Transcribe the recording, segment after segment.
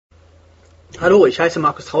Hallo, ich heiße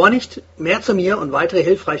Markus Trauernicht. Mehr zu mir und weitere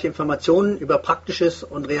hilfreiche Informationen über praktisches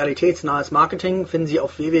und realitätsnahes Marketing finden Sie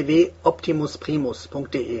auf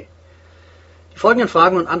www.optimusprimus.de. Die folgenden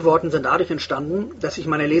Fragen und Antworten sind dadurch entstanden, dass ich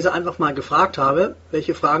meine Leser einfach mal gefragt habe,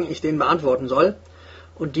 welche Fragen ich denen beantworten soll,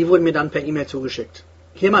 und die wurden mir dann per E-Mail zugeschickt.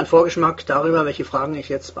 Hier mal ein Vorgeschmack darüber, welche Fragen ich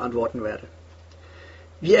jetzt beantworten werde.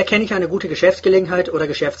 Wie erkenne ich eine gute Geschäftsgelegenheit oder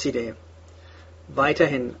Geschäftsidee?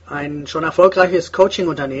 Weiterhin, ein schon erfolgreiches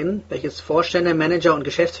Coaching-Unternehmen, welches Vorstände, Manager und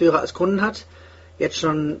Geschäftsführer als Kunden hat, jetzt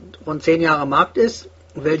schon rund 10 Jahre am Markt ist,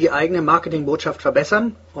 will die eigene Marketingbotschaft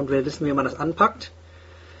verbessern und will wissen, wie man das anpackt.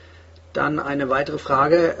 Dann eine weitere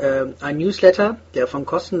Frage, ein Newsletter, der von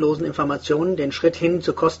kostenlosen Informationen den Schritt hin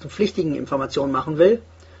zu kostenpflichtigen Informationen machen will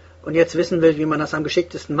und jetzt wissen will, wie man das am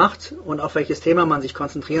geschicktesten macht und auf welches Thema man sich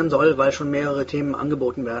konzentrieren soll, weil schon mehrere Themen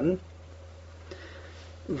angeboten werden.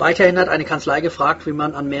 Weiterhin hat eine Kanzlei gefragt, wie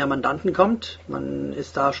man an mehr Mandanten kommt. Man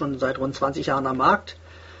ist da schon seit rund 20 Jahren am Markt,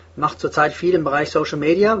 macht zurzeit viel im Bereich Social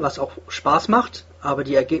Media, was auch Spaß macht, aber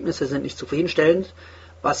die Ergebnisse sind nicht zufriedenstellend.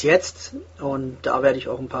 Was jetzt? Und da werde ich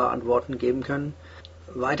auch ein paar Antworten geben können.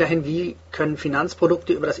 Weiterhin, wie können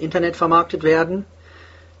Finanzprodukte über das Internet vermarktet werden?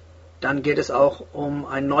 Dann geht es auch um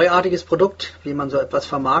ein neuartiges Produkt, wie man so etwas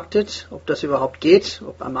vermarktet, ob das überhaupt geht,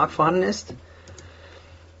 ob ein Markt vorhanden ist.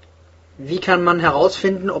 Wie kann man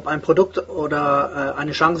herausfinden, ob ein Produkt oder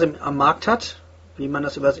eine Chance am Markt hat, wie man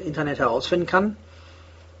das über das Internet herausfinden kann.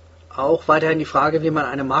 Auch weiterhin die Frage, wie man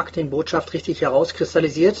eine Marketingbotschaft richtig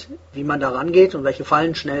herauskristallisiert, wie man da rangeht und welche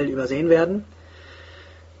Fallen schnell übersehen werden.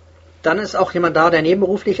 Dann ist auch jemand da, der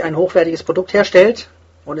nebenberuflich ein hochwertiges Produkt herstellt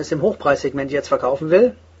und es im Hochpreissegment jetzt verkaufen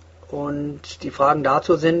will. Und die Fragen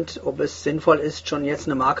dazu sind, ob es sinnvoll ist, schon jetzt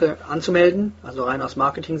eine Marke anzumelden, also rein aus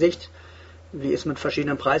Marketing-Sicht, wie es mit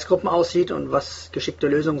verschiedenen Preisgruppen aussieht und was geschickte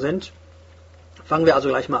Lösungen sind. Fangen wir also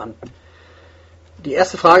gleich mal an. Die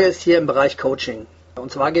erste Frage ist hier im Bereich Coaching.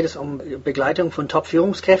 Und zwar geht es um Begleitung von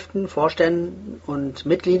Top-Führungskräften, Vorständen und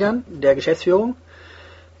Mitgliedern der Geschäftsführung.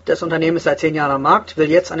 Das Unternehmen ist seit 10 Jahren am Markt, will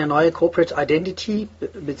jetzt eine neue Corporate Identity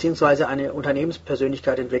bzw. eine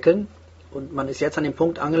Unternehmenspersönlichkeit entwickeln. Und man ist jetzt an dem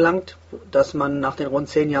Punkt angelangt, dass man nach den rund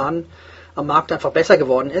 10 Jahren am Markt einfach besser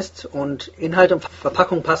geworden ist und Inhalt und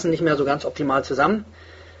Verpackung passen nicht mehr so ganz optimal zusammen.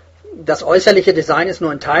 Das äußerliche Design ist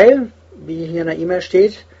nur ein Teil, wie hier in der E-Mail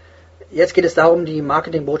steht. Jetzt geht es darum, die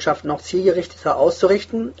Marketingbotschaft noch zielgerichteter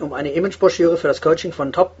auszurichten, um eine Imagebroschüre für das Coaching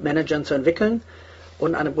von Top-Managern zu entwickeln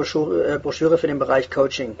und eine Broschüre für den Bereich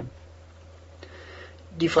Coaching.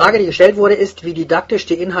 Die Frage, die gestellt wurde, ist, wie didaktisch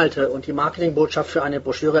die Inhalte und die Marketingbotschaft für eine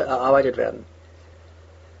Broschüre erarbeitet werden.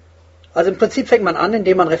 Also im Prinzip fängt man an,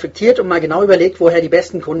 indem man reflektiert und mal genau überlegt, woher die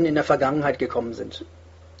besten Kunden in der Vergangenheit gekommen sind.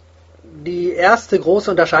 Die erste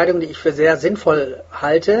große Unterscheidung, die ich für sehr sinnvoll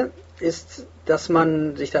halte, ist, dass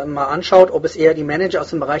man sich da mal anschaut, ob es eher die Manager aus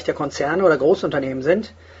dem Bereich der Konzerne oder Großunternehmen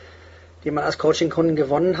sind, die man als Coaching-Kunden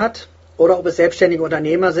gewonnen hat, oder ob es selbstständige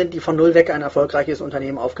Unternehmer sind, die von null weg ein erfolgreiches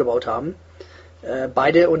Unternehmen aufgebaut haben.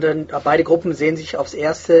 Beide Gruppen sehen sich aufs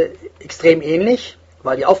Erste extrem ähnlich,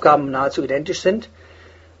 weil die Aufgaben nahezu identisch sind.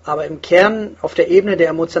 Aber im Kern, auf der Ebene der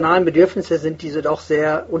emotionalen Bedürfnisse, sind diese doch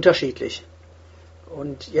sehr unterschiedlich.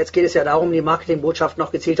 Und jetzt geht es ja darum, die Marketingbotschaft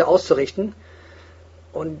noch gezielter auszurichten.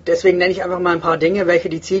 Und deswegen nenne ich einfach mal ein paar Dinge, welche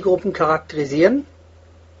die Zielgruppen charakterisieren.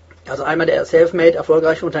 Also einmal der self-made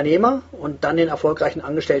erfolgreiche Unternehmer und dann den erfolgreichen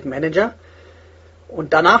angestellten Manager.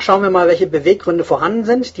 Und danach schauen wir mal, welche Beweggründe vorhanden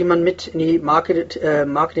sind, die man mit in die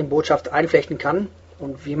Marketingbotschaft einflechten kann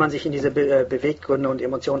und wie man sich in diese Beweggründe und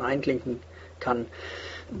Emotionen einklinken kann.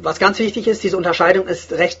 Was ganz wichtig ist, diese Unterscheidung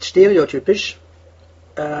ist recht stereotypisch.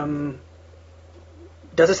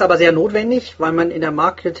 Das ist aber sehr notwendig, weil man in der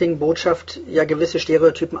Marketingbotschaft ja gewisse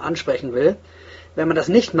Stereotypen ansprechen will. Wenn man das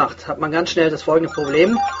nicht macht, hat man ganz schnell das folgende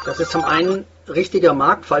Problem. Das ist zum einen richtiger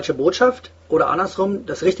Markt, falsche Botschaft, oder andersrum,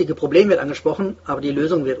 das richtige Problem wird angesprochen, aber die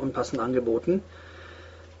Lösung wird unpassend angeboten.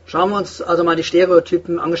 Schauen wir uns also mal die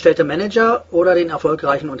Stereotypen angestellter Manager oder den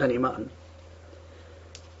erfolgreichen Unternehmer an.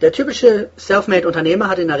 Der typische Selfmade-Unternehmer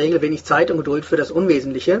hat in der Regel wenig Zeit und Geduld für das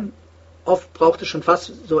Unwesentliche. Oft braucht es schon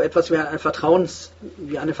fast so etwas wie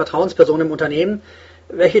eine Vertrauensperson im Unternehmen,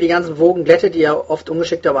 welche die ganzen Wogen glättet, die er oft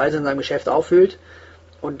ungeschickterweise in seinem Geschäft auffühlt.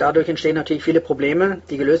 Und dadurch entstehen natürlich viele Probleme,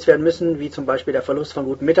 die gelöst werden müssen, wie zum Beispiel der Verlust von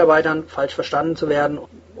guten Mitarbeitern, falsch verstanden zu werden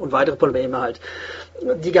und weitere Probleme halt.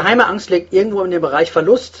 Die geheime Angst liegt irgendwo in dem Bereich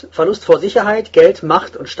Verlust vor Sicherheit, Geld,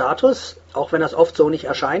 Macht und Status, auch wenn das oft so nicht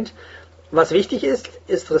erscheint. Was wichtig ist,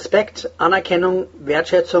 ist Respekt, Anerkennung,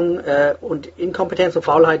 Wertschätzung und Inkompetenz und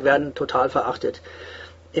Faulheit werden total verachtet.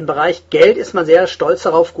 Im Bereich Geld ist man sehr stolz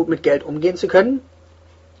darauf, gut mit Geld umgehen zu können,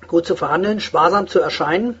 gut zu verhandeln, sparsam zu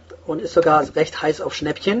erscheinen und ist sogar recht heiß auf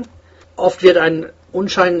Schnäppchen. Oft wird ein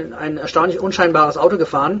erstaunlich unscheinbares Auto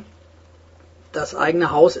gefahren. Das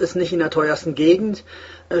eigene Haus ist nicht in der teuersten Gegend.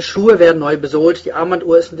 Schuhe werden neu besohlt. Die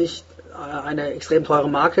Armbanduhr ist nicht eine extrem teure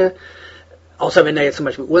Marke. Außer wenn er jetzt zum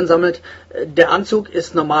Beispiel Uhren sammelt. Der Anzug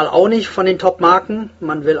ist normal auch nicht von den Top-Marken.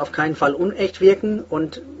 Man will auf keinen Fall unecht wirken.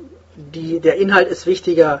 Und der Inhalt ist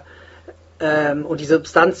wichtiger und die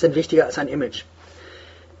Substanz sind wichtiger als ein Image.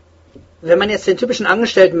 Wenn man jetzt den typischen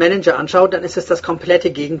angestellten Manager anschaut, dann ist es das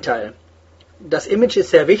komplette Gegenteil. Das Image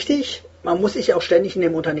ist sehr wichtig. Man muss sich auch ständig in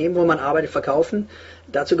dem Unternehmen, wo man arbeitet, verkaufen.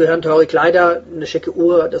 Dazu gehören teure Kleider, eine schicke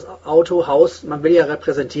Uhr, das Auto, Haus. Man will ja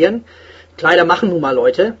repräsentieren. Kleider machen nun mal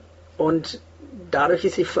Leute. Und dadurch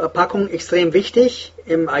ist die Verpackung extrem wichtig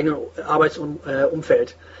im eigenen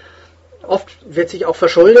Arbeitsumfeld. Oft wird sich auch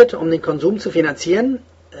verschuldet, um den Konsum zu finanzieren.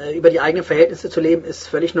 Über die eigenen Verhältnisse zu leben, ist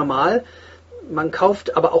völlig normal. Man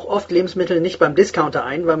kauft aber auch oft Lebensmittel nicht beim Discounter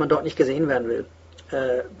ein, weil man dort nicht gesehen werden will.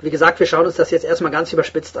 Wie gesagt, wir schauen uns das jetzt erstmal ganz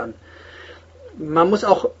überspitzt an. Man muss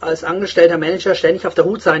auch als angestellter Manager ständig auf der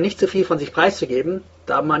Hut sein, nicht zu viel von sich preiszugeben,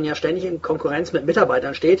 da man ja ständig in Konkurrenz mit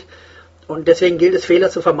Mitarbeitern steht. Und deswegen gilt es, Fehler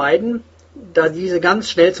zu vermeiden, da diese ganz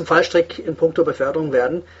schnell zum Fallstrick in puncto Beförderung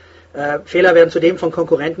werden. Fehler werden zudem von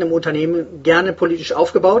Konkurrenten im Unternehmen gerne politisch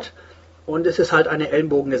aufgebaut und es ist halt eine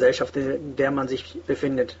Ellenbogengesellschaft, in der man sich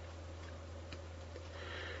befindet.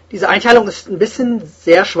 Diese Einteilung ist ein bisschen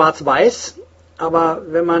sehr schwarz-weiß, aber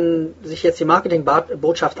wenn man sich jetzt die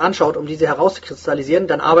Marketingbotschaft anschaut, um diese herauszukristallisieren,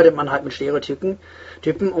 dann arbeitet man halt mit Stereotypen,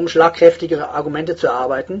 um schlagkräftigere Argumente zu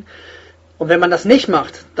erarbeiten. Und wenn man das nicht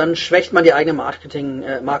macht, dann schwächt man die eigene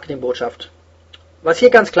Marketingbotschaft. Was hier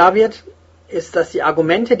ganz klar wird, ist, dass die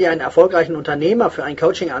Argumente, die einen erfolgreichen Unternehmer für ein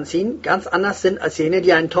Coaching anziehen, ganz anders sind als jene,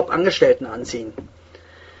 die einen Top-Angestellten anziehen.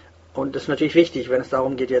 Und das ist natürlich wichtig, wenn es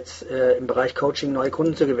darum geht, jetzt im Bereich Coaching neue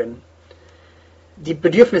Kunden zu gewinnen. Die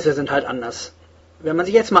Bedürfnisse sind halt anders. Wenn man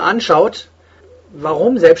sich jetzt mal anschaut,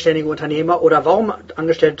 warum selbstständige Unternehmer oder warum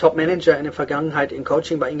angestellte Top-Manager in der Vergangenheit in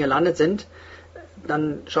Coaching bei Ihnen gelandet sind,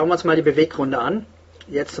 dann schauen wir uns mal die Beweggründe an.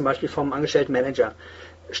 Jetzt zum Beispiel vom angestellten Manager.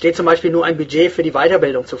 Steht zum Beispiel nur ein Budget für die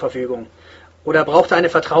Weiterbildung zur Verfügung? Oder braucht er eine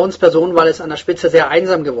Vertrauensperson, weil es an der Spitze sehr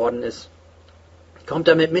einsam geworden ist? Kommt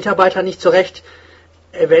er mit Mitarbeitern nicht zurecht?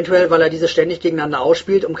 Eventuell, weil er diese ständig gegeneinander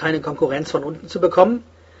ausspielt, um keine Konkurrenz von unten zu bekommen?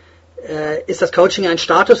 Ist das Coaching ein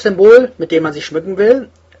Statussymbol, mit dem man sich schmücken will?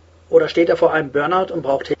 Oder steht er vor einem Burnout und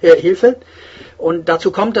braucht Hilfe? Und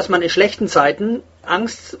dazu kommt, dass man in schlechten Zeiten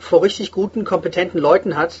Angst vor richtig guten, kompetenten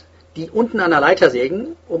Leuten hat, die unten an der Leiter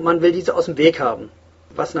sägen und man will diese aus dem Weg haben.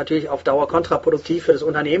 Was natürlich auf Dauer kontraproduktiv für das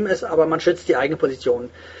Unternehmen ist, aber man schützt die eigene Position.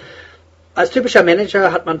 Als typischer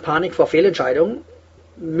Manager hat man Panik vor Fehlentscheidungen.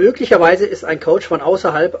 Möglicherweise ist ein Coach von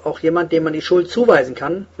außerhalb auch jemand, dem man die Schuld zuweisen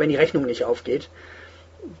kann, wenn die Rechnung nicht aufgeht.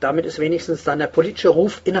 Damit ist wenigstens dann der politische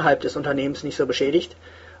Ruf innerhalb des Unternehmens nicht so beschädigt.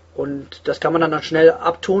 Und das kann man dann schnell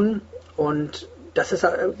abtun. Und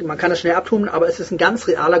man kann das schnell abtun, aber es ist ein ganz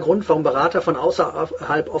realer Grund, warum Berater von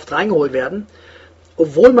außerhalb oft reingeholt werden,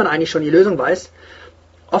 obwohl man eigentlich schon die Lösung weiß.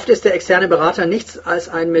 Oft ist der externe Berater nichts als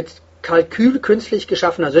ein mit Kalkül künstlich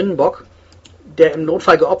geschaffener Sündenbock, der im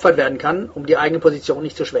Notfall geopfert werden kann, um die eigene Position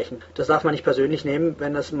nicht zu schwächen. Das darf man nicht persönlich nehmen,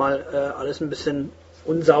 wenn das mal alles ein bisschen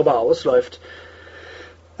unsauber ausläuft.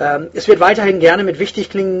 Es wird weiterhin gerne mit wichtig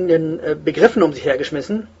klingenden Begriffen um sich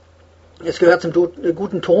hergeschmissen. Es gehört zum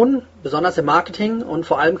guten Ton, besonders im Marketing, und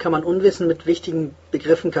vor allem kann man Unwissen mit wichtigen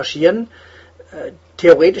Begriffen kaschieren.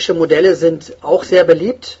 Theoretische Modelle sind auch sehr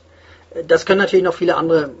beliebt. Das können natürlich noch viele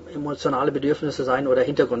andere emotionale Bedürfnisse sein oder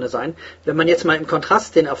Hintergründe sein. Wenn man jetzt mal im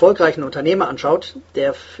Kontrast den erfolgreichen Unternehmer anschaut,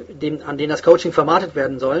 an den das Coaching vermarktet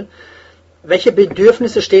werden soll, welche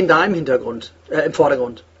Bedürfnisse stehen da im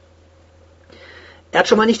Vordergrund? Er hat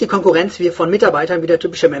schon mal nicht die Konkurrenz von Mitarbeitern wie der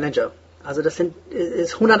typische Manager. Also das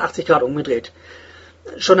ist 180 Grad umgedreht.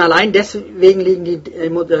 Schon allein deswegen liegen die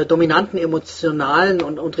dominanten emotionalen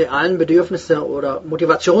und realen Bedürfnisse oder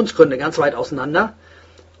Motivationsgründe ganz weit auseinander.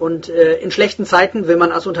 Und in schlechten Zeiten will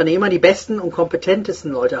man als Unternehmer die besten und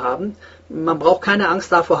kompetentesten Leute haben. Man braucht keine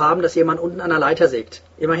Angst davor haben, dass jemand unten an der Leiter sägt.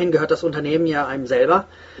 Immerhin gehört das Unternehmen ja einem selber.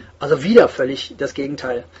 Also wieder völlig das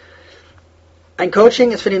Gegenteil. Ein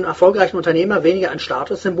Coaching ist für den erfolgreichen Unternehmer weniger ein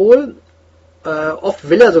Statussymbol. Oft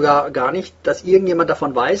will er sogar gar nicht, dass irgendjemand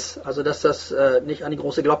davon weiß, also dass das nicht an die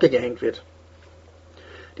große Glocke gehängt wird.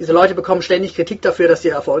 Diese Leute bekommen ständig Kritik dafür, dass sie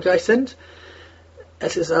erfolgreich sind.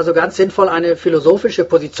 Es ist also ganz sinnvoll, eine philosophische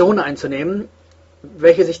Position einzunehmen,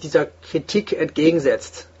 welche sich dieser Kritik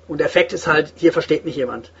entgegensetzt. Und der Effekt ist halt, hier versteht mich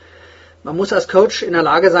jemand. Man muss als Coach in der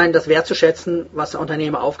Lage sein, das wertzuschätzen, was der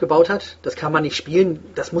Unternehmer aufgebaut hat. Das kann man nicht spielen,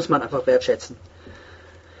 das muss man einfach wertschätzen.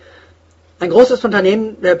 Ein großes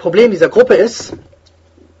Problem dieser Gruppe ist,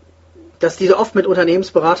 dass diese oft mit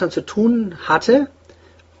Unternehmensberatern zu tun hatte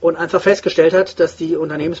und einfach festgestellt hat, dass die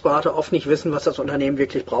Unternehmensberater oft nicht wissen, was das Unternehmen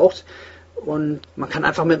wirklich braucht. Und man kann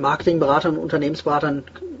einfach mit Marketingberatern und Unternehmensberatern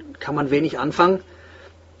kann man wenig anfangen.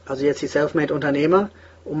 Also jetzt die Selfmade-Unternehmer.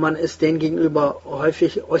 Und man ist denen gegenüber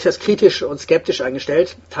häufig äußerst kritisch und skeptisch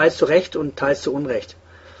eingestellt, teils zu Recht und teils zu Unrecht.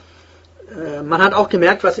 Man hat auch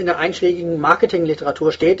gemerkt, was in der einschlägigen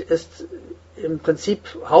Marketingliteratur steht, ist im Prinzip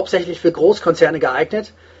hauptsächlich für Großkonzerne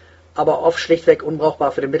geeignet, aber oft schlichtweg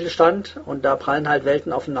unbrauchbar für den Mittelstand und da prallen halt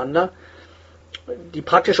Welten aufeinander. Die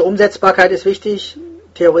praktische Umsetzbarkeit ist wichtig.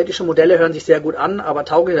 Theoretische Modelle hören sich sehr gut an, aber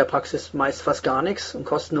taugen in der Praxis meist fast gar nichts und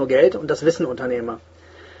kosten nur Geld und das wissen Unternehmer.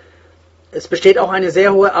 Es besteht auch eine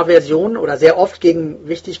sehr hohe Aversion oder sehr oft gegen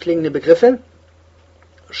wichtig klingende Begriffe,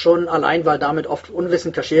 schon allein, weil damit oft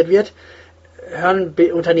Unwissen kaschiert wird. Hören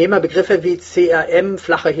Unternehmer Begriffe wie CRM,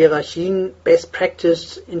 flache Hierarchien, Best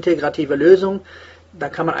Practice, integrative Lösung, da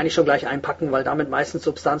kann man eigentlich schon gleich einpacken, weil damit meistens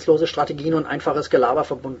substanzlose Strategien und einfaches Gelaber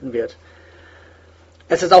verbunden wird.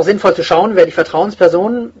 Es ist auch sinnvoll zu schauen, wer die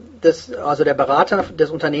Vertrauensperson, also der Berater des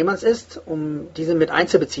Unternehmers ist, um diese mit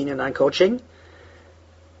einzubeziehen in ein Coaching.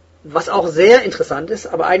 Was auch sehr interessant ist,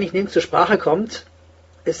 aber eigentlich nirgends zur Sprache kommt,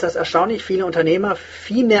 ist, dass erstaunlich viele Unternehmer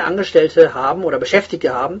viel mehr Angestellte haben oder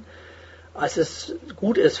Beschäftigte haben, als es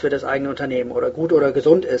gut ist für das eigene Unternehmen oder gut oder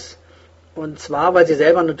gesund ist. Und zwar, weil sie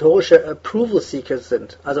selber notorische Approval Seekers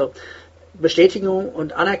sind, also Bestätigung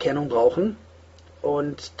und Anerkennung brauchen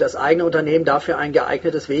und das eigene Unternehmen dafür ein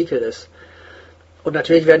geeignetes Vehikel ist. Und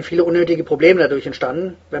natürlich werden viele unnötige Probleme dadurch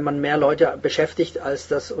entstanden, wenn man mehr Leute beschäftigt, als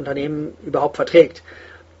das Unternehmen überhaupt verträgt.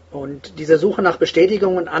 Und diese Suche nach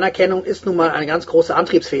Bestätigung und Anerkennung ist nun mal eine ganz große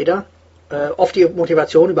Antriebsfeder, oft die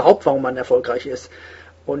Motivation überhaupt, warum man erfolgreich ist.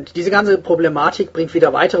 Und diese ganze Problematik bringt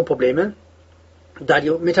wieder weitere Probleme, da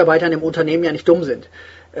die Mitarbeiter im Unternehmen ja nicht dumm sind.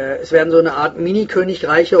 Es werden so eine Art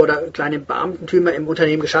Mini-Königreiche oder kleine Beamtentümer im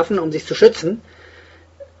Unternehmen geschaffen, um sich zu schützen.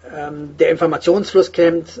 Der Informationsfluss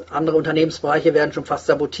klemmt, andere Unternehmensbereiche werden schon fast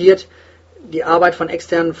sabotiert. Die Arbeit von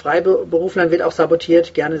externen Freiberuflern wird auch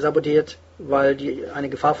sabotiert, gerne sabotiert, weil die eine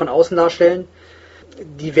Gefahr von außen darstellen.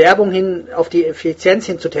 Die Werbung hin auf die Effizienz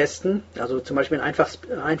hin zu testen, also zum Beispiel ein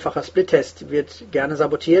einfacher Split-Test, wird gerne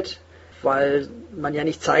sabotiert, weil man ja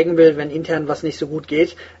nicht zeigen will, wenn intern was nicht so gut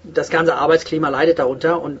geht. Das ganze Arbeitsklima leidet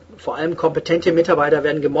darunter und vor allem kompetente Mitarbeiter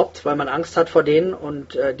werden gemobbt, weil man Angst hat vor denen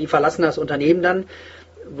und die verlassen das Unternehmen dann,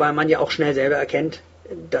 weil man ja auch schnell selber erkennt,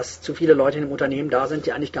 dass zu viele Leute in dem Unternehmen da sind,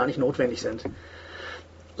 die eigentlich gar nicht notwendig sind.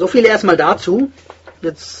 So viel erstmal dazu.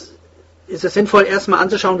 Jetzt ist es sinnvoll, erstmal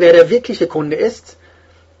anzuschauen, wer der wirkliche Kunde ist.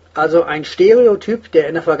 Also ein Stereotyp, der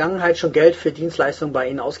in der Vergangenheit schon Geld für Dienstleistungen bei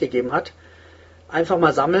Ihnen ausgegeben hat. Einfach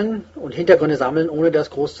mal sammeln und Hintergründe sammeln, ohne das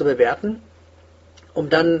groß zu bewerten, um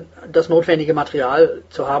dann das notwendige Material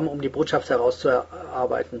zu haben, um die Botschaft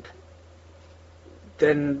herauszuarbeiten.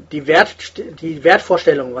 Denn die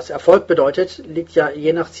Wertvorstellung, was Erfolg bedeutet, liegt ja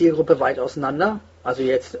je nach Zielgruppe weit auseinander. Also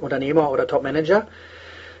jetzt Unternehmer oder Topmanager.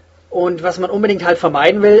 Und was man unbedingt halt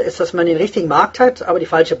vermeiden will, ist, dass man den richtigen Markt hat, aber die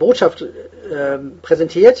falsche Botschaft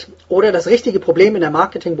präsentiert oder das richtige Problem in der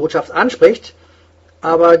Marketingbotschaft anspricht,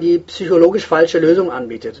 aber die psychologisch falsche Lösung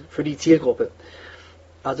anbietet für die Zielgruppe.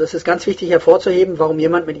 Also es ist ganz wichtig hervorzuheben, warum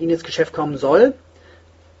jemand mit Ihnen ins Geschäft kommen soll,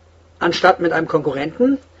 anstatt mit einem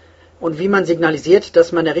Konkurrenten, und wie man signalisiert,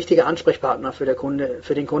 dass man der richtige Ansprechpartner für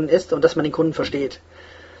den Kunden ist und dass man den Kunden versteht.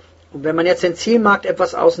 Und wenn man jetzt den Zielmarkt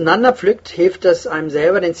etwas auseinanderpflückt, hilft es einem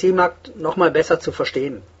selber, den Zielmarkt nochmal besser zu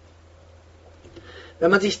verstehen. Wenn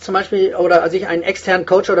man sich zum Beispiel sich einen externen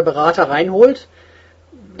Coach oder Berater reinholt,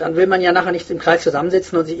 dann will man ja nachher nicht im Kreis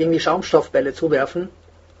zusammensitzen und sich irgendwie Schaumstoffbälle zuwerfen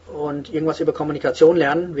und irgendwas über Kommunikation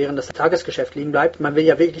lernen, während das Tagesgeschäft liegen bleibt. Man will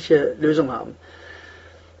ja wirkliche Lösungen haben.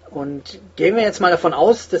 Und gehen wir jetzt mal davon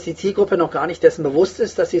aus, dass die Zielgruppe noch gar nicht dessen bewusst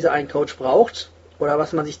ist, dass diese einen Coach braucht oder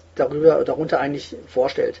was man sich darunter eigentlich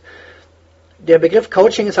vorstellt. Der Begriff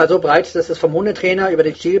Coaching ist halt so breit, dass es vom Hundetrainer über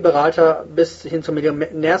den Stilberater bis hin zum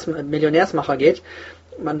Millionärsmacher geht.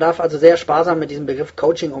 Man darf also sehr sparsam mit diesem Begriff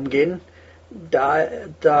Coaching umgehen,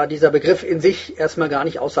 da dieser Begriff in sich erstmal gar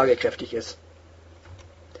nicht aussagekräftig ist.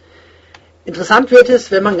 Interessant wird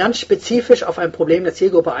es, wenn man ganz spezifisch auf ein Problem der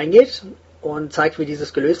Zielgruppe eingeht und zeigt, wie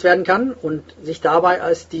dieses gelöst werden kann und sich dabei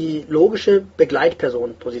als die logische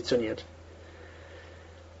Begleitperson positioniert.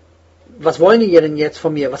 Was wollen die denn jetzt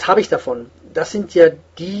von mir? Was habe ich davon? Das sind ja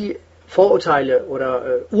die Vorurteile oder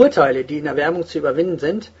Urteile, die in der Werbung zu überwinden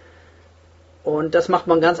sind. Und das macht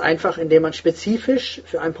man ganz einfach, indem man spezifisch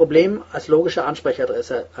für ein Problem als logische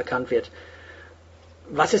Ansprechadresse erkannt wird.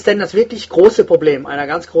 Was ist denn das wirklich große Problem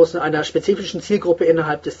einer spezifischen Zielgruppe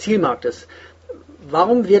innerhalb des Zielmarktes?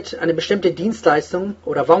 warum wird eine bestimmte Dienstleistung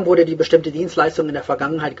oder warum wurde die bestimmte Dienstleistung in der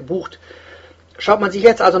Vergangenheit gebucht? Schaut man sich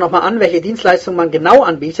jetzt also nochmal an, welche Dienstleistung man genau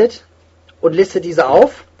anbietet und listet diese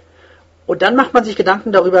auf. Und dann macht man sich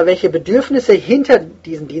Gedanken darüber, welche Bedürfnisse hinter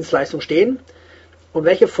diesen Dienstleistungen stehen und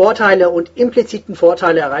welche Vorteile und impliziten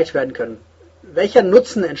Vorteile erreicht werden können. Welcher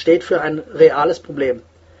Nutzen entsteht für ein reales Problem?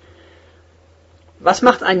 Was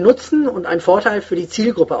macht einen Nutzen und einen Vorteil für die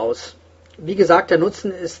Zielgruppe aus? Wie gesagt, der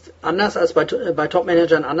Nutzen ist anders als bei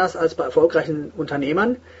Top-Managern, anders als bei erfolgreichen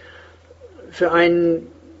Unternehmern. Für einen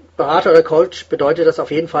Berater oder Coach bedeutet das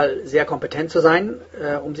auf jeden Fall, sehr kompetent zu sein,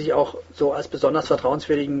 um sich auch so als besonders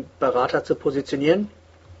vertrauenswürdigen Berater zu positionieren.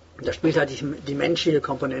 Da spielt halt die menschliche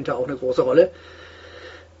Komponente auch eine große Rolle.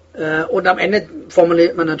 Und am Ende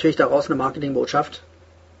formuliert man natürlich daraus eine Marketingbotschaft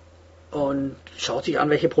und schaut sich an,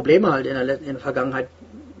 welche Probleme halt in der Vergangenheit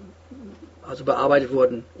also bearbeitet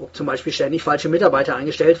wurden. Ob zum Beispiel ständig falsche Mitarbeiter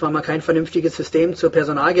eingestellt, weil man kein vernünftiges System zur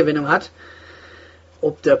Personalgewinnung hat.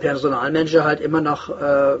 Ob der Personalmanager halt immer nach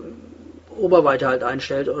Oberweite halt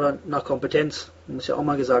einstellt oder nach Kompetenz. Muss ja auch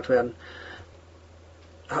mal gesagt werden.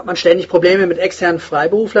 Hat man ständig Probleme mit externen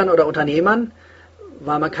Freiberuflern oder Unternehmern,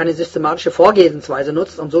 weil man keine systematische Vorgehensweise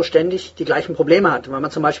nutzt und so ständig die gleichen Probleme hat. Weil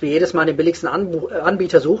man zum Beispiel jedes Mal den billigsten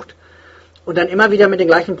Anbieter sucht und dann immer wieder mit den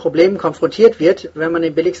gleichen Problemen konfrontiert wird, wenn man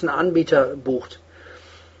den billigsten Anbieter bucht.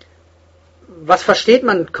 Was versteht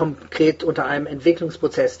man konkret unter einem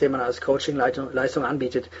Entwicklungsprozess, den man als Coaching-Leistung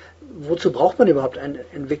anbietet? Wozu braucht man überhaupt einen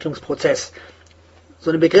Entwicklungsprozess? So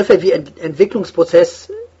eine Begriffe wie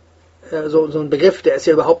Entwicklungsprozess, so ein Begriff, der ist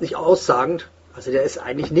ja überhaupt nicht aussagend. Also der ist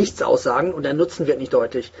eigentlich nichts aussagend und der Nutzen wird nicht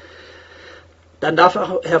deutlich. Dann darf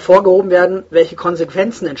auch hervorgehoben werden, welche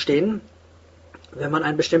Konsequenzen entstehen, wenn man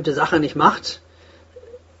eine bestimmte Sache nicht macht.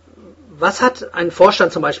 Was hat ein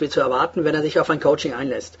Vorstand zum Beispiel zu erwarten, wenn er sich auf ein Coaching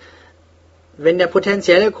einlässt? Wenn der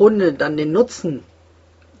potenzielle Kunde dann den Nutzen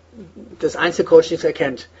des Einzelcoachings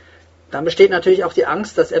erkennt, dann besteht natürlich auch die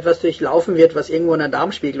Angst, dass etwas durchlaufen wird, was irgendwo in der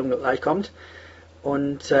Darmspiegelung gleich kommt.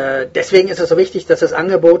 Und deswegen ist es so wichtig, dass das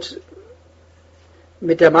Angebot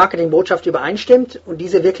mit der Marketingbotschaft übereinstimmt und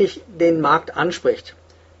diese wirklich den Markt anspricht.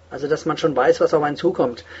 Also dass man schon weiß, was auf einen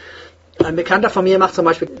zukommt. Ein Bekannter von mir macht zum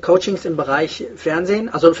Beispiel Coachings im Bereich Fernsehen,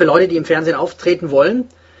 also für Leute, die im Fernsehen auftreten wollen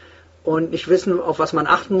und nicht wissen, auf was man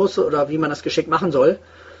achten muss oder wie man das geschickt machen soll.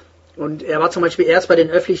 Und er war zum Beispiel erst bei den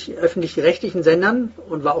öffentlich-rechtlichen Sendern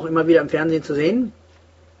und war auch immer wieder im Fernsehen zu sehen.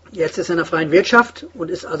 Jetzt ist er in der freien Wirtschaft und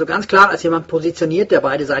ist also ganz klar als jemand positioniert, der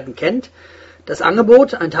beide Seiten kennt. Das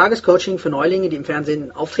Angebot, ein Tagescoaching für Neulinge, die im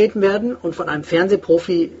Fernsehen auftreten werden und von einem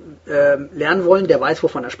Fernsehprofi lernen wollen, der weiß,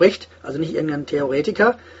 wovon er spricht, also nicht irgendein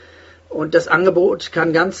Theoretiker. Und das Angebot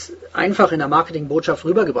kann ganz einfach in der Marketingbotschaft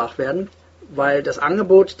rübergebracht werden, weil das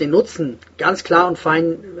Angebot den Nutzen ganz klar und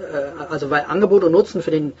fein, also weil Angebot und Nutzen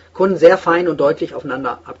für den Kunden sehr fein und deutlich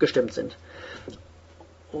aufeinander abgestimmt sind.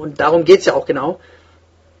 Und darum geht es ja auch genau.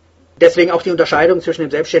 Deswegen auch die Unterscheidung zwischen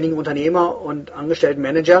dem selbstständigen Unternehmer und angestellten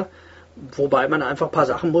Manager, wobei man einfach ein paar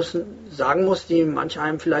Sachen sagen muss, die manch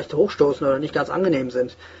einem vielleicht hochstoßen oder nicht ganz angenehm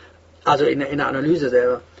sind. Also in der Analyse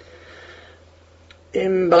selber.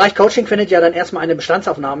 Im Bereich Coaching findet ja dann erstmal eine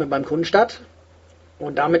Bestandsaufnahme beim Kunden statt.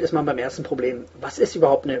 Und damit ist man beim ersten Problem. Was ist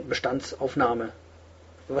überhaupt eine Bestandsaufnahme?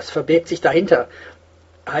 Was verbirgt sich dahinter?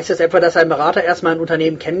 Heißt das etwa, dass ein Berater erstmal ein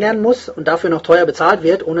Unternehmen kennenlernen muss und dafür noch teuer bezahlt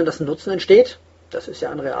wird, ohne dass ein Nutzen entsteht? Das ist ja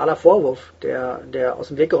ein realer Vorwurf, der aus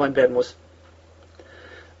dem Weg geräumt werden muss.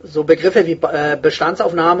 So Begriffe wie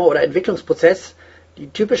Bestandsaufnahme oder Entwicklungsprozess, die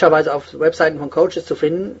typischerweise auf Webseiten von Coaches zu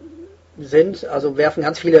finden sind, also werfen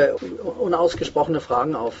ganz viele unausgesprochene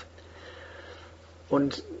Fragen auf.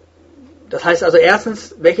 Und das heißt also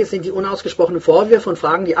erstens, welches sind die unausgesprochenen Vorwürfe und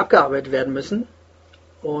Fragen, die abgearbeitet werden müssen,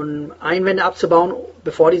 um Einwände abzubauen,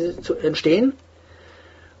 bevor diese entstehen?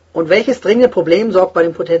 Und welches dringende Problem sorgt bei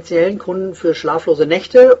den potenziellen Kunden für schlaflose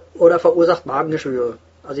Nächte oder verursacht Magengeschwüre?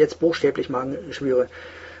 Also jetzt buchstäblich Magengeschwüre.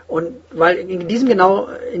 Und weil in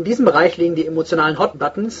diesem Bereich liegen die emotionalen Hot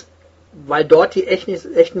Buttons, weil dort die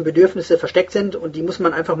echten Bedürfnisse versteckt sind und die muss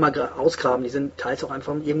man einfach mal ausgraben. Die sind teils auch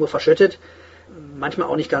einfach irgendwo verschüttet, manchmal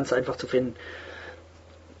auch nicht ganz einfach zu finden.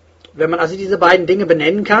 Wenn man also diese beiden Dinge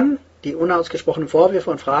benennen kann, die unausgesprochenen Vorwürfe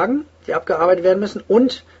und Fragen, die abgearbeitet werden müssen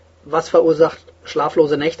und was verursacht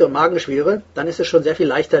schlaflose Nächte und Magengeschwüre, dann ist es schon sehr viel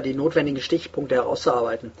leichter, die notwendigen Stichpunkte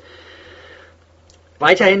herauszuarbeiten.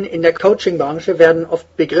 Weiterhin in der Coaching-Branche werden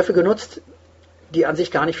oft Begriffe genutzt, die an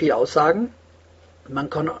sich gar nicht viel aussagen. Man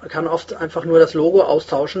kann oft einfach nur das Logo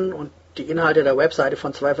austauschen und die Inhalte der Webseite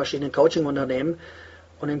von zwei verschiedenen Coaching-Unternehmen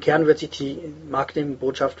und im Kern wird sich die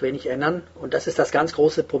Marketingbotschaft wenig ändern. Und das ist das ganz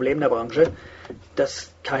große Problem der Branche,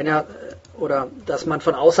 dass dass man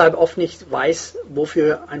von außerhalb oft nicht weiß,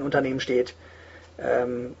 wofür ein Unternehmen steht.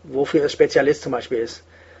 wofür es Spezialist zum Beispiel ist.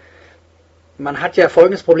 Man hat ja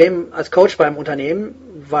folgendes Problem als Coach beim Unternehmen,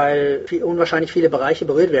 weil unwahrscheinlich viele Bereiche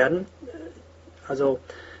berührt werden. Also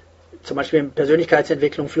zum Beispiel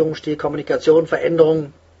Persönlichkeitsentwicklung, Führungsstil, Kommunikation,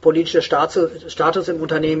 Veränderung, politischer Status im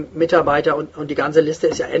Unternehmen, Mitarbeiter und die ganze Liste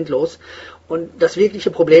ist ja endlos. Und das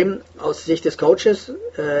wirkliche Problem aus Sicht des Coaches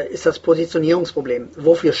ist das Positionierungsproblem.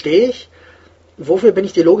 Wofür stehe ich? Wofür bin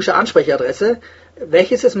ich die logische Ansprechadresse?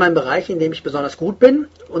 Welches ist mein Bereich, in dem ich besonders gut bin?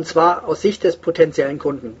 Und zwar aus Sicht des potenziellen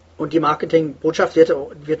Kunden. Und die Marketingbotschaft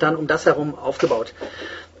wird dann um das herum aufgebaut.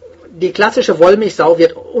 Die klassische Wollmilchsau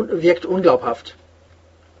wirkt unglaubhaft.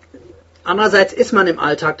 Andererseits ist man im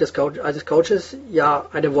Alltag des Coaches ja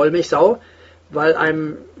eine Wollmilchsau, weil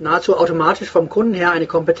einem nahezu automatisch vom Kunden her eine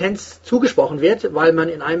Kompetenz zugesprochen wird, weil man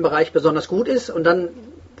in einem Bereich besonders gut ist und dann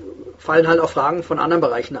fallen halt auch Fragen von anderen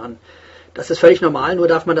Bereichen an. Das ist völlig normal, nur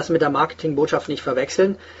darf man das mit der Marketingbotschaft nicht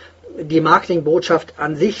verwechseln. Die Marketingbotschaft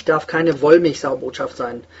an sich darf keine Wollmilchsau-Botschaft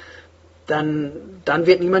sein. Dann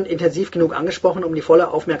wird niemand intensiv genug angesprochen, um die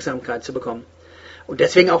volle Aufmerksamkeit zu bekommen. Und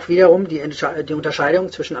deswegen auch wiederum die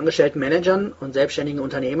Unterscheidung zwischen angestellten Managern und selbstständigen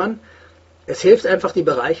Unternehmern. Es hilft einfach, auf die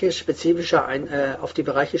Bereiche spezifischer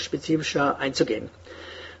einzugehen.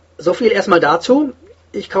 So viel erstmal dazu.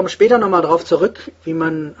 Ich komme später nochmal darauf zurück, wie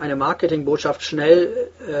man eine Marketingbotschaft schnell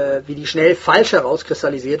falsch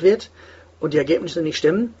herauskristallisiert wird und die Ergebnisse nicht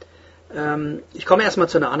stimmen. Ich komme erstmal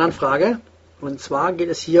zu einer anderen Frage. Und zwar geht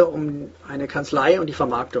es hier um eine Kanzlei und die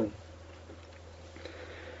Vermarktung.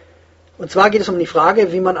 Und zwar geht es um die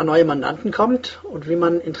Frage, wie man an neue Mandanten kommt und wie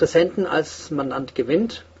man Interessenten als Mandant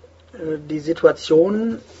gewinnt. Die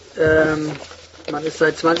Situation, man ist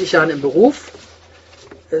seit 20 Jahren im Beruf.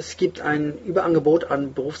 Es gibt ein Überangebot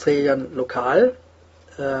an Berufsträgern lokal,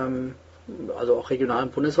 also auch regional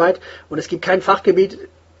und bundesweit. Und es gibt kein Fachgebiet,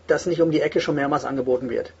 das nicht um die Ecke schon mehrmals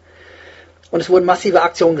angeboten wird. Und es wurden massive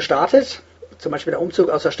Aktionen gestartet, zum Beispiel der Umzug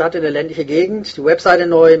aus der Stadt in eine ländliche Gegend, die Webseite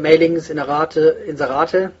neu, Mailings,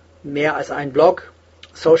 Inserate, mehr als ein Blog,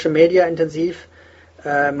 Social Media intensiv.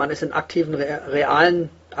 Man ist aktiv in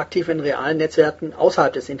realen Netzwerken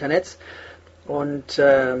außerhalb des Internets. Und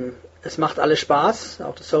es macht alles Spaß,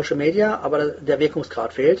 auch das Social Media, aber der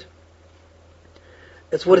Wirkungsgrad fehlt.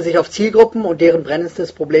 Es wurde sich auf Zielgruppen und deren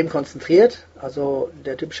brennendstes Problem konzentriert. Also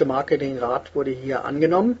der typische Marketingrat wurde hier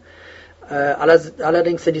angenommen.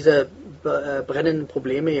 Allerdings sind diese brennenden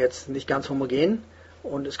Probleme jetzt nicht ganz homogen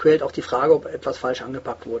und es quält auch die Frage, ob etwas falsch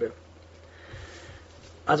angepackt wurde.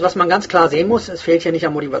 Also was man ganz klar sehen muss, es fehlt hier nicht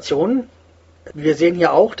an Motivation. Wir sehen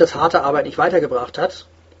hier auch, dass harte Arbeit nicht weitergebracht hat.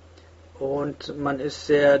 Und man ist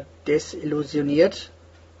sehr desillusioniert,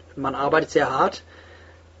 man arbeitet sehr hart,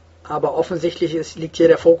 aber offensichtlich liegt hier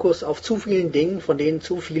der Fokus auf zu vielen Dingen, von denen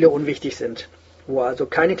zu viele unwichtig sind, wo also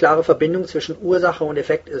keine klare Verbindung zwischen Ursache und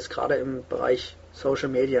Effekt ist, gerade im Bereich Social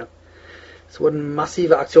Media. Es wurden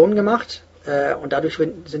massive Aktionen gemacht und dadurch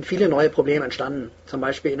sind viele neue Probleme entstanden. Zum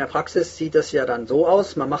Beispiel in der Praxis sieht das ja dann so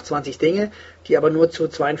aus, man macht 20 Dinge, die aber nur zu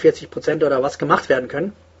 42% oder was gemacht werden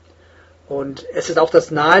können. Und es ist auch das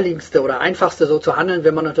naheliegendste oder einfachste, so zu handeln,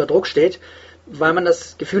 wenn man unter Druck steht, weil man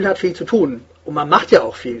das Gefühl hat, viel zu tun. Und man macht ja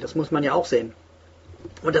auch viel, das muss man ja auch sehen.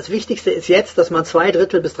 Und das Wichtigste ist jetzt, dass man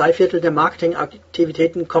 2/3 bis 3/4 der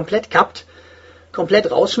Marketingaktivitäten komplett kappt, komplett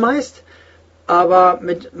rausschmeißt, aber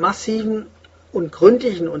mit massiven und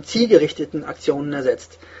gründlichen und zielgerichteten Aktionen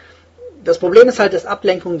ersetzt. Das Problem ist halt, dass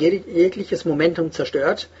Ablenkung jegliches Momentum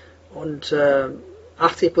zerstört und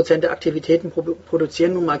 80% der Aktivitäten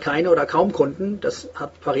produzieren nun mal keine oder kaum Kunden. Das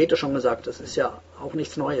hat Pareto schon gesagt, das ist ja auch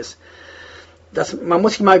nichts Neues. Man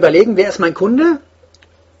muss sich mal überlegen, wer ist mein Kunde,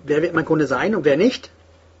 wer wird mein Kunde sein und wer nicht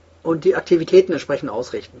und die Aktivitäten entsprechend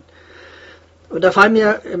ausrichten. Und da fallen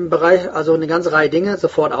mir im Bereich also eine ganze Reihe Dinge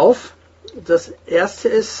sofort auf. Das erste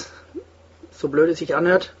ist, so blöd es sich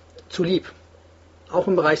anhört, zu lieb. Auch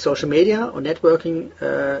im Bereich Social Media und Networking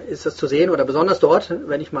ist das zu sehen oder besonders dort,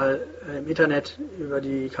 wenn ich mal im Internet über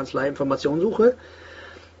die Kanzlei Informationen suche.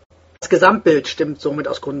 Das Gesamtbild stimmt somit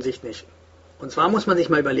aus Kundensicht nicht. Und zwar muss man sich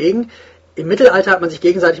mal überlegen, im Mittelalter hat man sich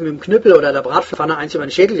gegenseitig mit dem Knüppel oder der Bratpfanne eins über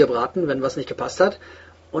den Schädel gebraten, wenn was nicht gepasst hat.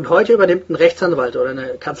 Und heute übernimmt ein Rechtsanwalt oder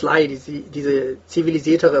eine Kanzlei diese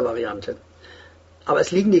zivilisiertere Variante. Aber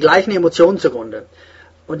es liegen die gleichen Emotionen zugrunde.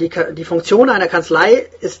 Und die Funktion einer Kanzlei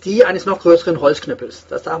ist die eines noch größeren Holzknüppels.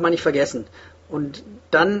 Das darf man nicht vergessen. Und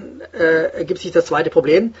dann ergibt sich das zweite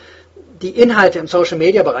Problem. Die Inhalte im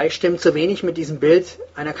Social-Media-Bereich stimmen zu wenig mit diesem Bild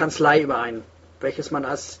einer Kanzlei überein, welches man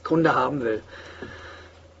als Kunde haben will.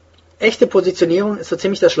 Echte Positionierung ist so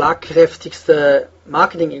ziemlich das schlagkräftigste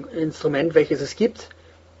Marketinginstrument, welches es gibt.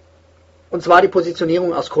 Und zwar die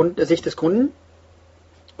Positionierung aus Sicht des Kunden.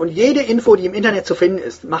 Und jede Info, die im Internet zu finden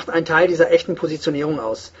ist, macht einen Teil dieser echten Positionierung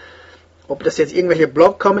aus. Ob das jetzt irgendwelche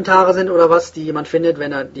Blog-Kommentare sind oder was, die jemand findet,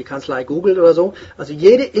 wenn er die Kanzlei googelt oder so. Also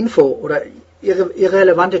jede Info oder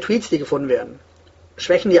irrelevante Tweets, die gefunden werden,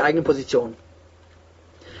 schwächen die eigene Position.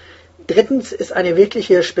 Drittens ist eine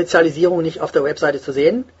wirkliche Spezialisierung nicht auf der Webseite zu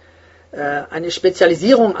sehen. Eine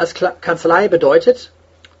Spezialisierung als Kanzlei bedeutet,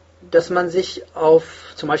 dass man sich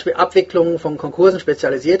auf zum Beispiel Abwicklungen von Konkursen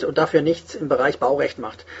spezialisiert und dafür nichts im Bereich Baurecht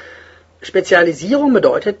macht. Spezialisierung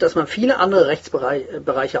bedeutet, dass man viele andere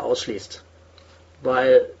Rechtsbereiche ausschließt.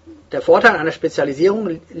 Weil der Vorteil einer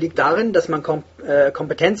Spezialisierung liegt darin, dass man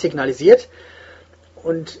Kompetenz signalisiert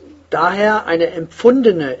und daher eine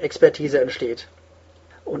empfundene Expertise entsteht.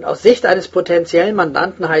 Und aus Sicht eines potenziellen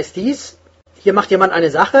Mandanten heißt dies, hier macht jemand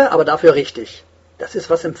eine Sache, aber dafür richtig. Das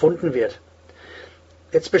ist, was empfunden wird.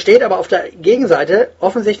 Jetzt besteht aber auf der Gegenseite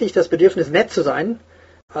offensichtlich das Bedürfnis, nett zu sein,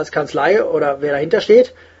 als Kanzlei oder wer dahinter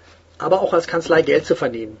steht, aber auch als Kanzlei Geld zu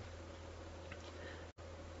verdienen.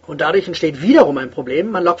 Und dadurch entsteht wiederum ein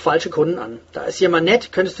Problem, man lockt falsche Kunden an. Da ist jemand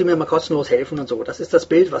nett, könntest du mir mal kostenlos helfen und so. Das ist das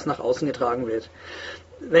Bild, was nach außen getragen wird.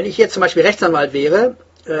 Wenn ich jetzt zum Beispiel Rechtsanwalt wäre,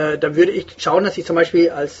 dann würde ich schauen, dass ich zum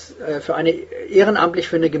Beispiel ehrenamtlich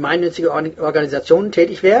für eine gemeinnützige Organisation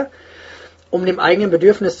tätig wäre, um dem eigenen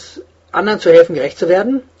Bedürfnis anderen zu helfen, gerecht zu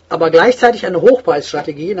werden, aber gleichzeitig eine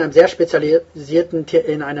Hochpreisstrategie in einer sehr spezialisierten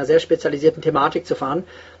Thematik zu fahren.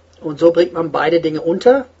 Und so bringt man beide Dinge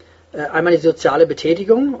unter. Einmal die soziale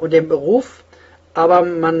Betätigung und den Beruf, aber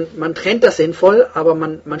man trennt das sinnvoll, aber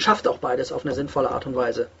man schafft auch beides auf eine sinnvolle Art und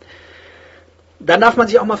Weise. Dann darf man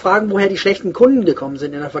sich auch mal fragen, woher die schlechten Kunden gekommen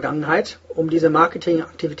sind in der Vergangenheit, um diese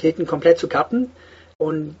Marketingaktivitäten komplett zu kappen.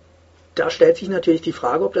 Und da stellt sich natürlich die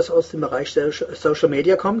Frage, ob das aus dem Bereich Social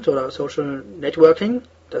Media kommt oder Social Networking.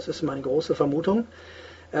 Das ist meine große Vermutung.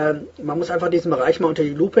 Man muss einfach diesen Bereich mal unter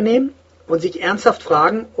die Lupe nehmen und sich ernsthaft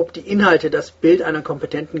fragen, ob die Inhalte das Bild einer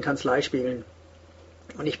kompetenten Kanzlei spiegeln.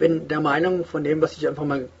 Und ich bin der Meinung, von dem, was ich einfach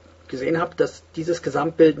mal gesehen habe, dass dieses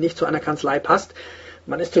Gesamtbild nicht zu einer Kanzlei passt.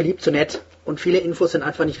 Man ist zu lieb, zu nett und viele Infos sind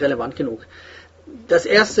einfach nicht relevant genug. Das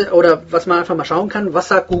erste, oder was man einfach mal schauen kann, was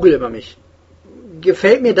sagt Google über mich?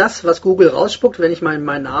 Gefällt mir das, was Google rausspuckt, wenn ich meinen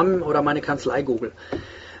Namen oder meine Kanzlei google?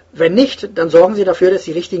 Wenn nicht, dann sorgen Sie dafür, dass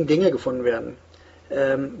die richtigen Dinge gefunden werden.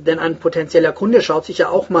 Denn ein potenzieller Kunde schaut sich ja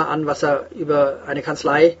auch mal an, was er über eine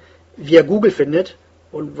Kanzlei via Google findet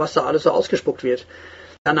und was da alles so ausgespuckt wird.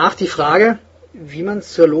 Danach die Frage, wie man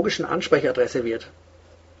zur logischen Ansprechadresse wird.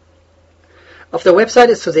 Auf der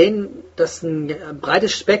Website ist zu sehen, dass ein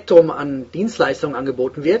breites Spektrum an Dienstleistungen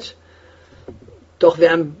angeboten wird. Doch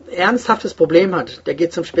wer ein ernsthaftes Problem hat, der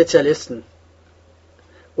geht zum Spezialisten.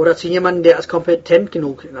 Oder zu jemandem, der als kompetent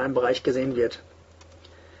genug in einem Bereich gesehen wird.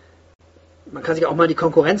 Man kann sich auch mal die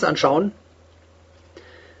Konkurrenz anschauen.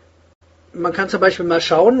 Man kann zum Beispiel mal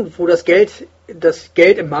schauen, wo das Geld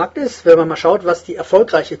im Markt ist, wenn man mal schaut, was die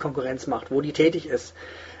erfolgreiche Konkurrenz macht, wo die tätig ist.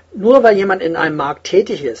 Nur weil jemand in einem Markt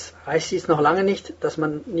tätig ist, heißt dies noch lange nicht, dass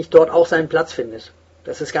man nicht dort auch seinen Platz findet.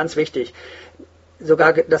 Das ist ganz wichtig.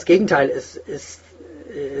 Sogar das Gegenteil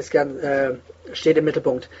steht im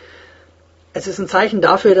Mittelpunkt. Es ist ein Zeichen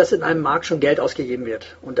dafür, dass in einem Markt schon Geld ausgegeben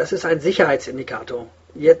wird. Und das ist ein Sicherheitsindikator.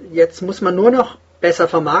 Jetzt muss man nur noch besser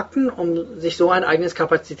vermarkten, um sich so ein eigenes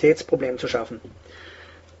Kapazitätsproblem zu schaffen.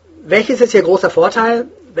 Welches ist Ihr großer Vorteil?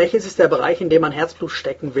 Welches ist der Bereich, in dem man Herzblut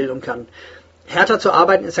stecken will und kann? Härter zu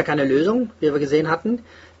arbeiten ist ja keine Lösung, wie wir gesehen hatten.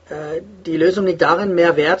 Die Lösung liegt darin,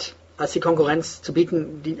 mehr Wert als die Konkurrenz zu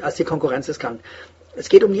bieten, als die Konkurrenz es kann. Es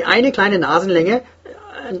geht um die eine kleine Nasenlänge.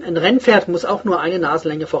 Ein Rennpferd muss auch nur eine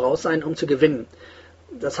Nasenlänge voraus sein, um zu gewinnen.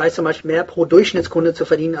 Das heißt zum Beispiel mehr pro Durchschnittskunde zu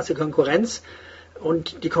verdienen als die Konkurrenz.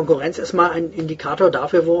 Und die Konkurrenz ist mal ein Indikator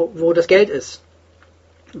dafür, wo das Geld ist.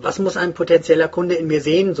 Was muss ein potenzieller Kunde in mir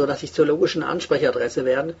sehen, sodass ich zur logischen Ansprechadresse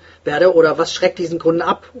werde? Oder was schreckt diesen Kunden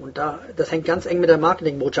ab? Und das hängt ganz eng mit der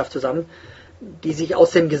Marketingbotschaft zusammen, die sich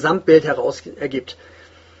aus dem Gesamtbild heraus ergibt.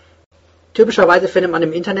 Typischerweise findet man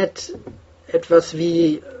im Internet etwas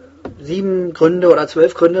wie 7 Gründe oder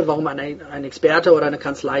 12 Gründe, warum ein Experte oder eine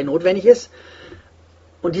Kanzlei notwendig ist.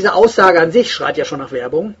 Und diese Aussage an sich schreit ja schon nach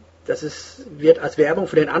Werbung. Wird als Werbung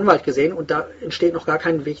für den Anwalt gesehen und da entsteht noch gar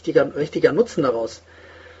kein richtiger Nutzen daraus.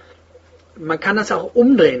 Man kann das auch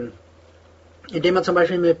umdrehen, indem man zum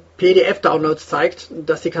Beispiel mit PDF-Downloads zeigt,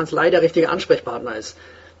 dass die Kanzlei der richtige Ansprechpartner ist.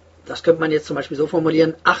 Das könnte man jetzt zum Beispiel so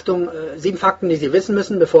formulieren: Achtung, 7 Fakten, die Sie wissen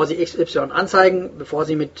müssen, bevor Sie XY anzeigen, bevor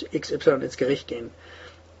Sie mit XY ins Gericht gehen.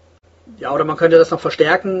 Ja, oder man könnte das noch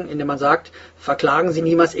verstärken, indem man sagt, verklagen Sie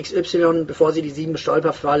niemals XY, bevor Sie die 7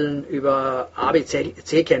 Stolperfallen über A, B,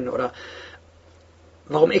 C kennen. Oder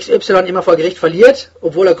warum XY immer vor Gericht verliert,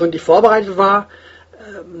 obwohl er gründlich vorbereitet war.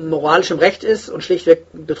 moralisch im Recht ist und schlichtweg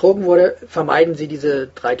betrogen wurde, vermeiden Sie diese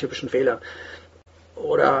 3 typischen Fehler.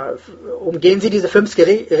 Oder umgehen Sie diese 5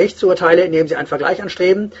 Gerichtsurteile, indem Sie einen Vergleich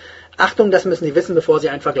anstreben. Achtung, das müssen Sie wissen, bevor Sie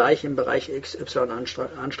einen Vergleich im Bereich XY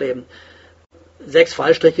anstreben. 6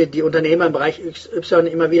 Fallstricke, die Unternehmer im Bereich XY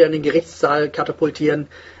immer wieder in den Gerichtssaal katapultieren.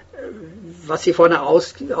 Was Sie vor einer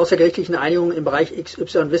außergerichtlichen Einigung im Bereich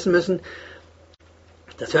XY wissen müssen,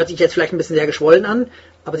 das hört sich jetzt vielleicht ein bisschen sehr geschwollen an,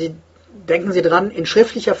 aber denken Sie dran, in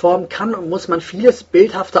schriftlicher Form kann und muss man vieles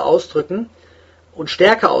bildhafter ausdrücken und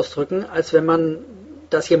stärker ausdrücken, als wenn man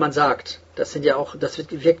das jemand sagt. Das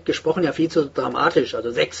wird gesprochen ja viel zu dramatisch.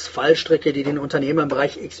 Also 6 Fallstricke, die den Unternehmer im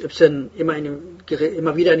Bereich XY immer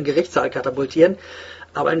wieder in den Gerichtssaal katapultieren.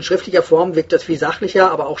 Aber in schriftlicher Form wirkt das viel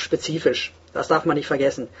sachlicher, aber auch spezifisch. Das darf man nicht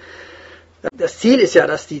vergessen. Das Ziel ist ja,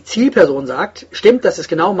 dass die Zielperson sagt, stimmt, das ist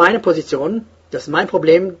genau meine Position, das ist mein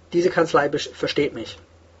Problem, diese Kanzlei versteht mich.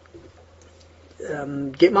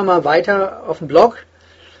 Geht man mal weiter auf den Blog,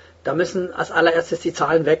 da müssen als allererstes die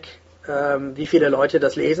Zahlen weg, wie viele Leute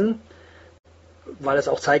das lesen, weil es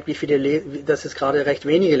auch zeigt, dass es gerade recht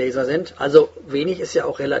wenige Leser sind. Also wenig ist ja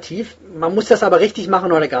auch relativ. Man muss das aber richtig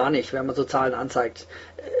machen oder gar nicht, wenn man so Zahlen anzeigt.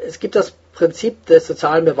 Es gibt das Prinzip des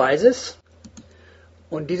sozialen Beweises.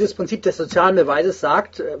 Und dieses Prinzip des sozialen Beweises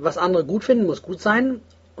sagt, was andere gut finden, muss gut sein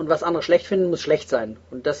und was andere schlecht finden, muss schlecht sein.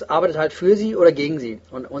 Und das arbeitet halt für sie oder gegen sie.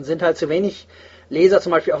 Und sind halt zu wenig Leser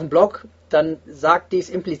zum Beispiel auf dem Blog, dann sagt dies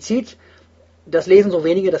implizit, das lesen so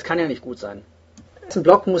wenige, das kann ja nicht gut sein. Ein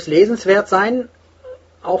Blog muss lesenswert sein,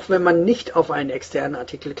 auch wenn man nicht auf einen externen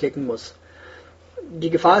Artikel klicken muss. Die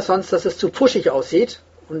Gefahr ist sonst, dass es zu pfuschig aussieht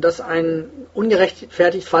und dass ein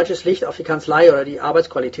ungerechtfertigt falsches Licht auf die Kanzlei oder die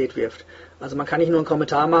Arbeitsqualität wirft. Also man kann nicht nur einen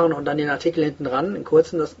Kommentar machen und dann den Artikel hinten dran, in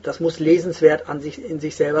kurzen, das muss lesenswert in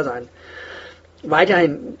sich selber sein.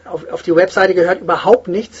 Weiterhin, auf die Webseite gehört überhaupt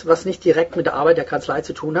nichts, was nicht direkt mit der Arbeit der Kanzlei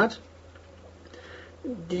zu tun hat.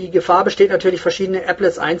 Die Gefahr besteht natürlich, verschiedene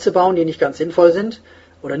Applets einzubauen, die nicht ganz sinnvoll sind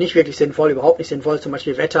oder nicht wirklich sinnvoll, überhaupt nicht sinnvoll, zum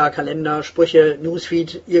Beispiel Wetter, Kalender, Sprüche,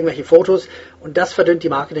 Newsfeed, irgendwelche Fotos, und das verdünnt die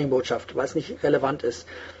Marketingbotschaft, weil es nicht relevant ist.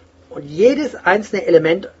 Und jedes einzelne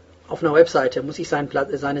Element auf einer Webseite muss sich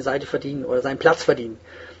seine Seite verdienen oder seinen Platz verdienen.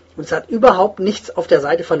 Und es hat überhaupt nichts auf der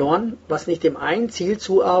Seite verloren, was nicht dem einen Ziel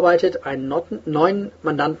zuarbeitet, einen neuen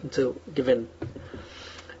Mandanten zu gewinnen.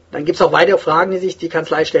 Dann gibt es auch weitere Fragen, die sich die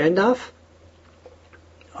Kanzlei stellen darf.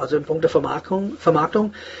 Also in puncto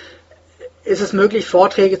Vermarktung. Ist es möglich,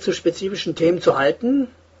 Vorträge zu spezifischen Themen zu halten,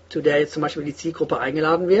 zu der jetzt zum Beispiel die Zielgruppe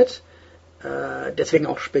eingeladen wird? Deswegen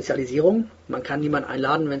auch Spezialisierung. Man kann niemanden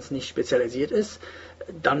einladen, wenn es nicht spezialisiert ist.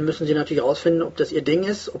 Dann müssen Sie natürlich herausfinden, ob das Ihr Ding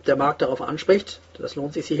ist, ob der Markt darauf anspricht. Das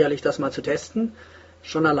lohnt sich sicherlich, das mal zu testen.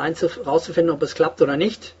 Schon allein herauszufinden, ob es klappt oder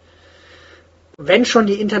nicht. Wenn schon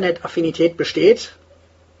die Internetaffinität besteht,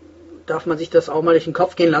 darf man sich das auch mal durch den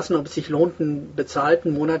Kopf gehen lassen, ob es sich lohnt, einen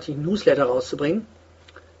bezahlten monatlichen Newsletter rauszubringen.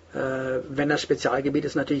 Wenn das Spezialgebiet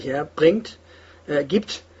es natürlich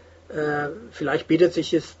gibt. Vielleicht bietet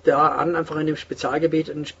sich es da an, einfach in dem Spezialgebiet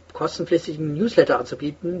einen kostenpflichtigen Newsletter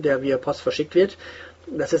anzubieten, der via Post verschickt wird.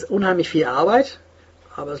 Das ist unheimlich viel Arbeit,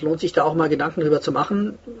 aber es lohnt sich da auch mal Gedanken drüber zu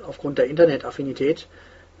machen, aufgrund der Internetaffinität,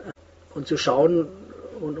 und zu schauen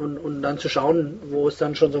und dann zu schauen, wo es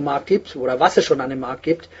dann schon so einen Markt gibt oder was es schon an dem Markt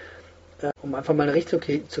gibt, um einfach mal eine Richtung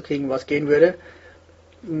zu kriegen, was gehen würde.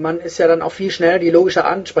 Man ist ja dann auch viel schneller die logische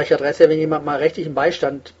Ansprechadresse, wenn jemand mal rechtlichen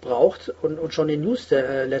Beistand braucht und schon den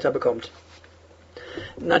Newsletter bekommt.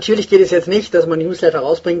 Natürlich geht es jetzt nicht, dass man einen Newsletter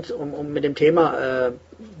rausbringt, um mit dem Thema,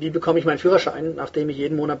 wie bekomme ich meinen Führerschein, nachdem ich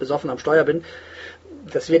jeden Monat besoffen am Steuer bin.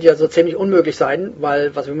 Das wird ja so ziemlich unmöglich sein,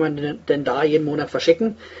 weil was will man denn da jeden Monat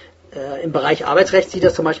verschicken? Im Bereich Arbeitsrecht sieht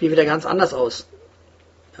das zum Beispiel wieder ganz anders aus.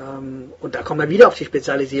 Und da kommen wir wieder auf die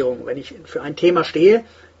Spezialisierung. Wenn ich für ein Thema stehe,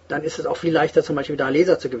 dann ist es auch viel leichter, zum Beispiel da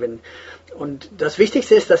Leser zu gewinnen. Und das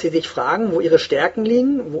Wichtigste ist, dass Sie sich fragen, wo Ihre Stärken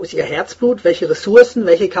liegen, wo ist Ihr Herzblut, welche Ressourcen,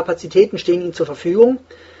 welche Kapazitäten stehen Ihnen zur Verfügung,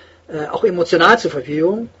 auch emotional zur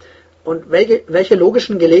Verfügung, und welche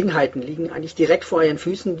logischen Gelegenheiten liegen eigentlich direkt vor Ihren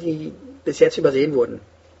Füßen, die bis jetzt übersehen wurden.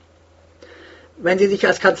 Wenn Sie sich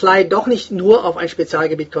als Kanzlei doch nicht nur auf ein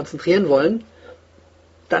Spezialgebiet konzentrieren wollen,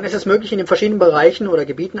 dann ist es möglich, in den verschiedenen Bereichen oder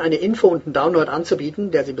Gebieten eine Info und einen Download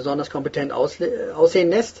anzubieten, der Sie besonders kompetent aussehen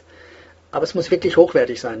lässt. Aber es muss wirklich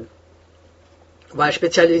hochwertig sein. Weil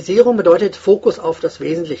Spezialisierung bedeutet Fokus auf das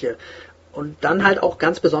Wesentliche. Und dann halt auch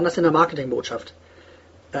ganz besonders in der Marketingbotschaft.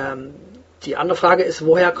 Die andere Frage ist,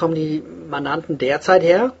 woher kommen die Mandanten derzeit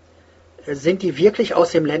her? Sind die wirklich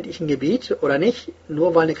aus dem ländlichen Gebiet oder nicht?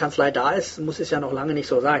 Nur weil eine Kanzlei da ist, muss es ja noch lange nicht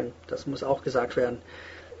so sein. Das muss auch gesagt werden.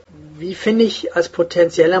 Wie finde ich als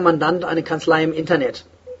potenzieller Mandant eine Kanzlei im Internet?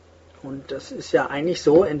 Und das ist ja eigentlich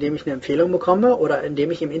so, indem ich eine Empfehlung bekomme oder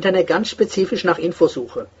indem ich im Internet ganz spezifisch nach Infos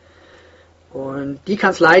suche. Und die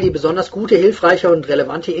Kanzlei, die besonders gute, hilfreiche und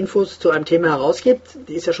relevante Infos zu einem Thema herausgibt,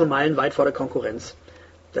 die ist ja schon meilenweit vor der Konkurrenz.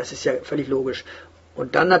 Das ist ja völlig logisch.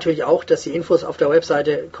 Und dann natürlich auch, dass die Infos auf der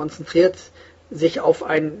Webseite konzentriert sich auf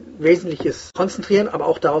ein Wesentliches konzentrieren, aber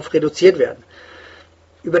auch darauf reduziert werden.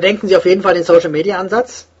 Überdenken Sie auf jeden Fall den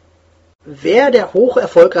Social-Media-Ansatz. Wer der hoch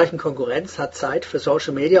erfolgreichen Konkurrenz hat Zeit für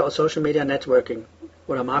Social Media oder Social Media Networking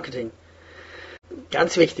oder Marketing?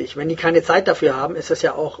 Ganz wichtig, wenn die keine Zeit dafür haben, ist das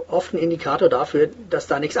ja auch oft ein Indikator dafür, dass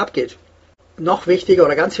da nichts abgeht. Noch wichtiger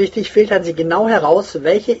oder ganz wichtig, filtern Sie genau heraus,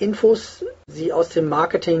 welche Infos Sie aus dem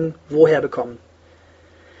Marketing woher bekommen.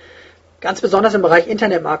 Ganz besonders im Bereich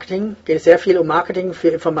Internetmarketing geht es sehr viel um Marketing für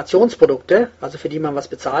Informationsprodukte, also für die man was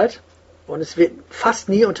bezahlt. Und es wird fast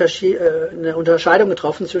nie eine Unterscheidung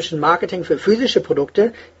getroffen zwischen Marketing für physische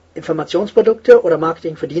Produkte, Informationsprodukte oder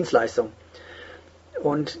Marketing für Dienstleistungen.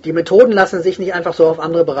 Und die Methoden lassen sich nicht einfach so auf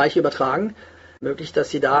andere Bereiche übertragen. Möglich,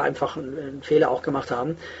 dass Sie da einfach einen Fehler auch gemacht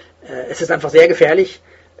haben. Es ist einfach sehr gefährlich.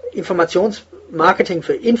 Informationsmarketing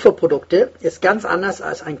für Infoprodukte ist ganz anders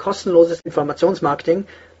als ein kostenloses Informationsmarketing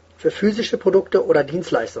für physische Produkte oder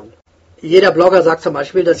Dienstleistungen. Jeder Blogger sagt zum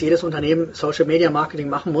Beispiel, dass jedes Unternehmen Social Media Marketing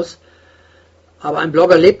machen muss. Aber ein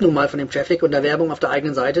Blogger lebt nun mal von dem Traffic und der Werbung auf der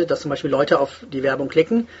eigenen Seite, dass zum Beispiel Leute auf die Werbung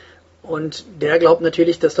klicken. Und der glaubt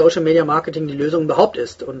natürlich, dass Social Media Marketing die Lösung überhaupt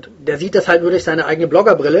ist. Und der sieht das halt nur durch seine eigene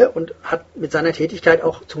Bloggerbrille und hat mit seiner Tätigkeit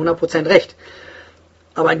auch zu 100% recht.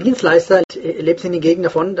 Aber ein Dienstleister lebt in den Gegend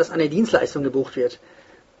davon, dass eine Dienstleistung gebucht wird.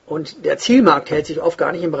 Und der Zielmarkt hält sich oft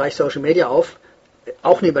gar nicht im Bereich Social Media auf.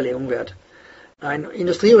 Auch eine Überlegung wert. Ein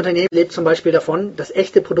Industrieunternehmen lebt zum Beispiel davon, dass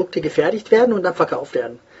echte Produkte gefertigt werden und dann verkauft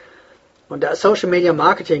werden. Und da ist Social Media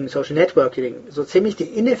Marketing, Social Networking so ziemlich die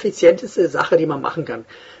ineffizienteste Sache, die man machen kann.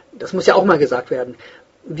 Das muss ja auch mal gesagt werden.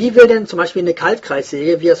 Wie will denn zum Beispiel eine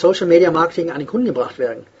Kaltkreissäge via Social Media Marketing an den Kunden gebracht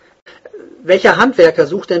werden? Welcher Handwerker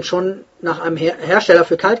sucht denn schon nach einem Hersteller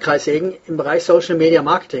für Kaltkreissägen im Bereich Social Media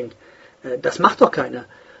Marketing? Das macht doch keiner.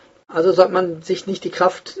 Also sollte man sich nicht die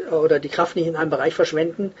Kraft nicht in einem Bereich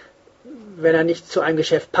verschwenden, wenn er nicht zu einem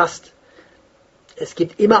Geschäft passt. Es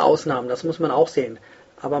gibt immer Ausnahmen, das muss man auch sehen.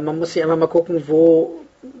 Aber man muss sich einfach mal gucken,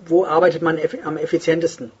 wo arbeitet man am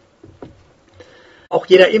effizientesten. Auch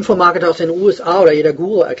jeder Infomarketer aus den USA oder jeder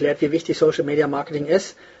Guru erklärt, wie wichtig Social Media Marketing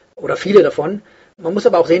ist. Oder viele davon. Man muss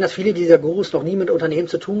aber auch sehen, dass viele dieser Gurus noch nie mit Unternehmen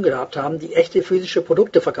zu tun gehabt haben, die echte physische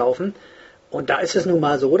Produkte verkaufen. Und da ist es nun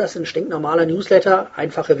mal so, dass ein stinknormaler Newsletter,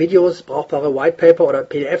 einfache Videos, brauchbare Whitepaper oder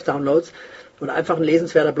PDF-Downloads und einfach ein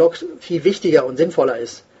lesenswerter Blog viel wichtiger und sinnvoller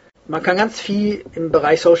ist. Man kann ganz viel im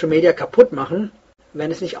Bereich Social Media kaputt machen,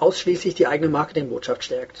 wenn es nicht ausschließlich die eigene Marketingbotschaft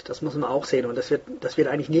stärkt. Das muss man auch sehen und das wird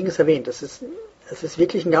eigentlich nirgends erwähnt. Das ist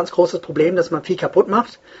wirklich ein ganz großes Problem, dass man viel kaputt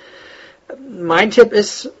macht. Mein Tipp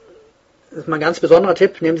ist mal ein ganz besonderer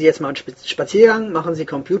Tipp, nehmen Sie jetzt mal einen Spaziergang, machen Sie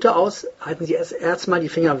Computer aus, halten Sie erst mal die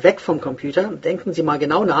Finger weg vom Computer, denken Sie mal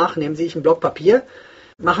genau nach, nehmen Sie sich einen Block Papier,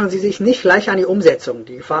 machen Sie sich nicht gleich an die Umsetzung.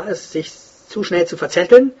 Die Gefahr ist, sich zu schnell zu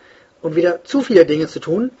verzetteln und wieder zu viele Dinge zu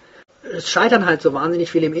tun. Es scheitern halt so wahnsinnig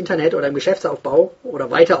viele im Internet oder im Geschäftsaufbau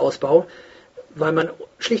oder Weiterausbau, weil man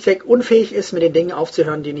schlichtweg unfähig ist, mit den Dingen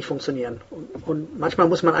aufzuhören, die nicht funktionieren. Und manchmal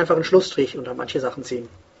muss man einfach einen Schlussstrich unter manche Sachen ziehen.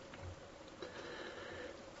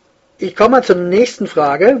 Ich komme mal zur nächsten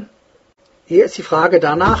Frage. Hier ist die Frage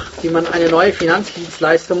danach, wie man eine neue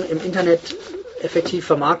Finanzdienstleistung im Internet effektiv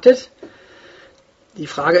vermarktet. Die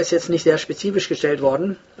Frage ist jetzt nicht sehr spezifisch gestellt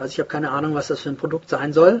worden, also ich habe keine Ahnung, was das für ein Produkt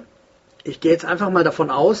sein soll. Ich gehe jetzt einfach mal davon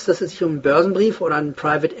aus, dass es sich um einen Börsenbrief oder ein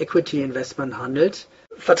Private Equity Investment handelt.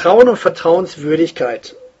 Vertrauen und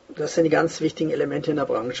Vertrauenswürdigkeit, das sind die ganz wichtigen Elemente in der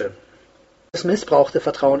Branche. Das missbrauchte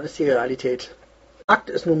Vertrauen ist die Realität. Fakt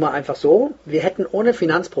ist nun mal einfach so, wir hätten ohne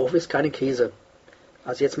Finanzprofis keine Krise.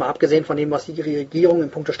 Also jetzt mal abgesehen von dem, was die Regierung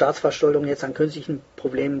in puncto Staatsverschuldung jetzt an künstlichen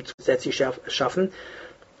Problemen zusätzlich schaffen.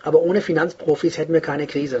 Aber ohne Finanzprofis hätten wir keine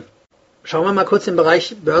Krise. Schauen wir mal kurz im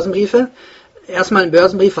Bereich Börsenbriefe. Erstmal ein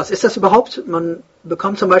Börsenbrief, was ist das überhaupt? Man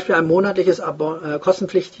bekommt zum Beispiel ein monatliches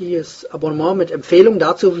kostenpflichtiges Abonnement mit Empfehlungen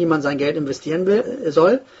dazu, wie man sein Geld investieren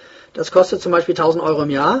soll. Das kostet zum Beispiel 1.000 Euro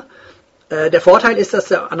im Jahr. Der Vorteil ist, dass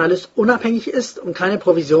der Analyst unabhängig ist und keine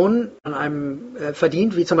Provision an einem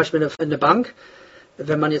verdient, wie zum Beispiel eine Bank,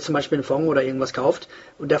 wenn man jetzt zum Beispiel einen Fonds oder irgendwas kauft.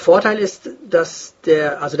 Und der Vorteil ist, dass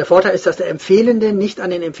der Empfehlende nicht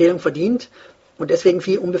an den Empfehlungen verdient und deswegen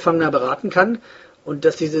viel unbefangener beraten kann. Und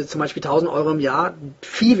dass diese zum Beispiel 1.000 Euro im Jahr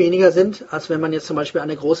viel weniger sind, als wenn man jetzt zum Beispiel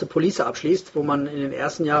eine große Police abschließt, wo man in den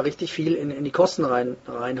ersten Jahren richtig viel in die Kosten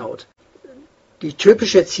reinhaut. Die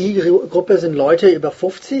typische Zielgruppe sind Leute über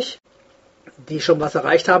 50, die schon was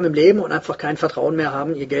erreicht haben im Leben und einfach kein Vertrauen mehr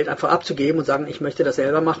haben, ihr Geld einfach abzugeben und sagen, ich möchte das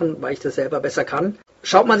selber machen, weil ich das selber besser kann.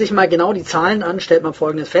 Schaut man sich mal genau die Zahlen an, stellt man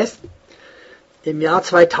Folgendes fest. Im Jahr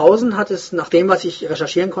 2000 hat es, nach dem, was ich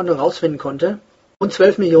recherchieren konnte und rausfinden konnte, rund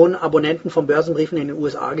 12 Millionen Abonnenten von Börsenbriefen in den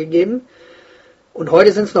USA gegeben. Und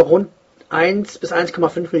heute sind es noch rund 1 bis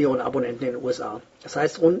 1,5 Millionen Abonnenten in den USA. Das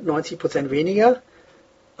heißt rund 90% weniger,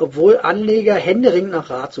 obwohl Anleger händeringend nach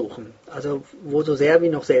Rat suchen. Also wohl so sehr wie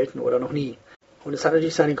noch selten oder noch nie. Und es hat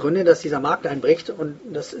natürlich seine Gründe, dass dieser Markt einbricht. Und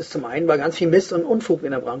das ist zum einen, weil ganz viel Mist und Unfug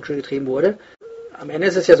in der Branche getrieben wurde. Am Ende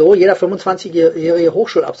ist es ja so, jeder 25-jährige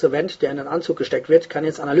Hochschulabsolvent, der in einen Anzug gesteckt wird, kann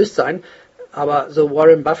jetzt Analyst sein. Aber so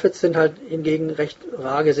Warren Buffett sind halt hingegen recht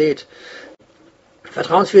rar gesät.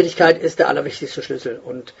 Vertrauenswürdigkeit ist der allerwichtigste Schlüssel.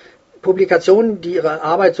 Und Publikationen, die ihre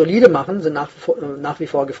Arbeit solide machen, sind nach wie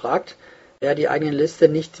vor gefragt. Wer die eigene Liste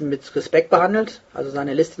nicht mit Respekt behandelt, also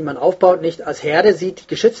seine Liste, die man aufbaut, nicht als Herde sieht, die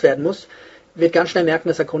geschützt werden muss, wird ganz schnell merken,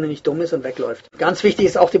 dass der Kunde nicht dumm ist und wegläuft. Ganz wichtig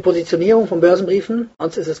ist auch die Positionierung von Börsenbriefen.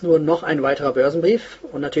 Sonst ist es nur noch ein weiterer Börsenbrief.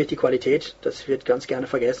 Und natürlich die Qualität, das wird ganz gerne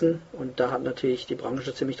vergessen. Und da hat natürlich die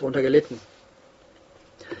Branche ziemlich drunter gelitten.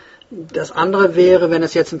 Das andere wäre, wenn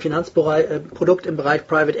es jetzt ein Finanzprodukt im Bereich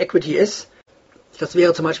Private Equity ist. Das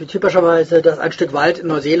wäre zum Beispiel typischerweise, dass ein Stück Wald in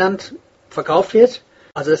Neuseeland verkauft wird.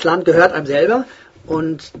 Also das Land gehört einem selber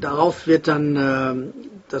und darauf wird dann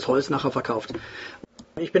das Holz nachher verkauft.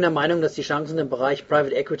 Ich bin der Meinung, dass die Chancen im Bereich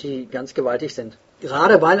Private Equity ganz gewaltig sind.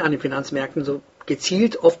 Gerade weil an den Finanzmärkten so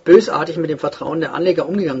gezielt, oft bösartig mit dem Vertrauen der Anleger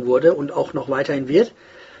umgegangen wurde und auch noch weiterhin wird.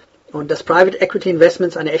 Und dass Private Equity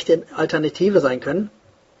Investments eine echte Alternative sein können.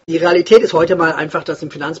 Die Realität ist heute mal einfach, dass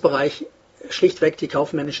im Finanzbereich schlichtweg die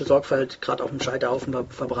kaufmännische Sorgfalt gerade auf dem Scheiterhaufen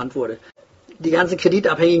verbrannt wurde. Die ganzen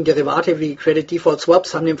kreditabhängigen Derivate wie Credit Default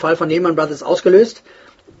Swaps haben den Fall von Lehman Brothers ausgelöst.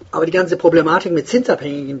 Aber die ganze Problematik mit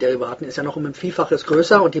zinsabhängigen Derivaten ist ja noch um ein Vielfaches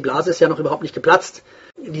größer und die Blase ist ja noch überhaupt nicht geplatzt.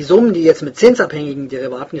 Die Summen, die jetzt mit zinsabhängigen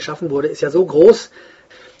Derivaten geschaffen wurde, ist ja so groß,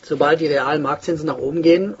 sobald die realen Marktzinsen nach oben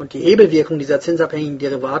gehen und die Hebelwirkung dieser zinsabhängigen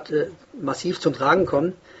Derivate massiv zum Tragen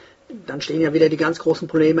kommen, dann stehen ja wieder die ganz großen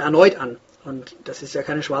Probleme erneut an. Und das ist ja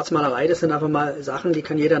keine Schwarzmalerei, das sind einfach mal Sachen, die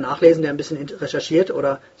kann jeder nachlesen, der ein bisschen recherchiert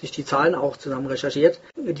oder sich die Zahlen auch zusammen recherchiert.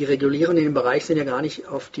 Die Regulierenden in dem Bereich sind ja gar nicht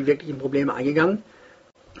auf die wirklichen Probleme eingegangen.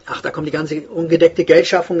 Ach, da kommt die ganze ungedeckte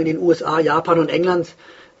Geldschaffung in den USA, Japan und England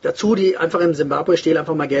dazu, die einfach im Zimbabwe-Stil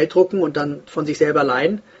einfach mal Geld drucken und dann von sich selber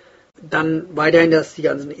leihen. Dann weiterhin, dass die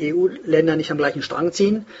ganzen EU-Länder nicht am gleichen Strang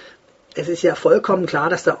ziehen. Es ist ja vollkommen klar,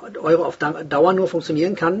 dass der Euro auf Dauer nur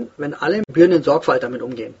funktionieren kann, wenn alle mit gebührenden Sorgfalt damit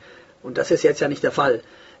umgehen. Und das ist jetzt ja nicht der Fall.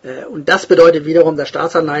 Und das bedeutet wiederum, dass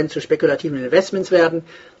Staatsanleihen zu spekulativen Investments werden.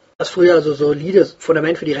 Das früher also solides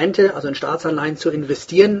Fundament für die Rente, also in Staatsanleihen zu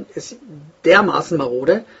investieren, ist dermaßen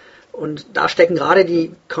marode. Und da stecken gerade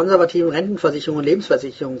die konservativen Rentenversicherungen und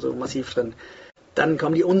Lebensversicherungen so massiv drin. Dann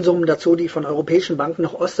kommen die Unsummen dazu, die von europäischen Banken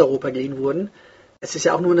nach Osteuropa geliehen wurden. Es ist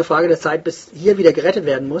ja auch nur eine Frage der Zeit, bis hier wieder gerettet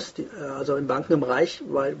werden muss, also im Bankenbereich,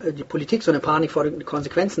 weil die Politik so eine Panik vor den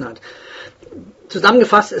Konsequenzen hat.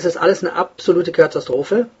 Zusammengefasst ist es alles eine absolute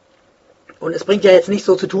Katastrophe. Und es bringt ja jetzt nicht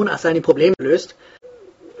so zu tun, als seien die Probleme gelöst.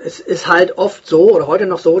 Es ist halt oft so oder heute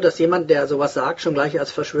noch so, dass jemand, der sowas sagt, schon gleich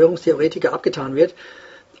als Verschwörungstheoretiker abgetan wird.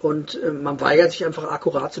 Und man weigert sich einfach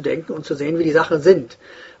akkurat zu denken und zu sehen, wie die Sachen sind.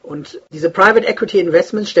 Und diese Private Equity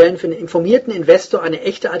Investments stellen für einen informierten Investor eine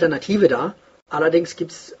echte Alternative dar. Allerdings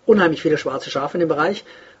gibt es unheimlich viele schwarze Schafe in dem Bereich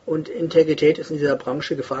und Integrität ist in dieser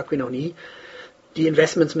Branche gefragt wie noch nie. Die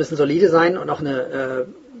Investments müssen solide sein und auch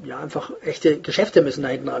einfach echte Geschäfte müssen da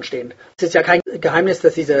hinten dran stehen. Es ist ja kein Geheimnis,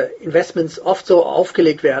 dass diese Investments oft so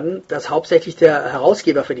aufgelegt werden, dass hauptsächlich der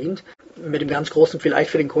Herausgeber verdient, mit dem ganz Großen vielleicht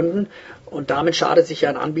für den Kunden und damit schadet sich ja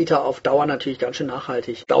ein Anbieter auf Dauer natürlich ganz schön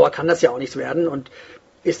nachhaltig. Dauer kann das ja auch nichts werden und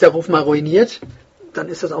ist der Ruf mal ruiniert, dann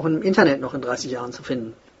ist das auch im Internet noch in 30 Jahren zu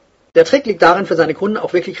finden. Der Trick liegt darin, für seine Kunden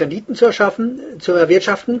auch wirklich Renditen zu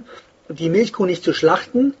erwirtschaften, die Milchkuh nicht zu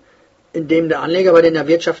schlachten, indem der Anleger bei den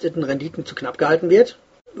erwirtschafteten Renditen zu knapp gehalten wird.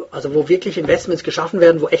 Also wo wirklich Investments geschaffen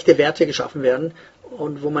werden, wo echte Werte geschaffen werden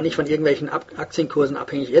und wo man nicht von irgendwelchen Aktienkursen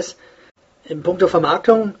abhängig ist. In puncto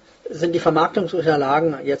Vermarktung sind die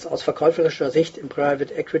Vermarktungsunterlagen jetzt aus verkäuferischer Sicht im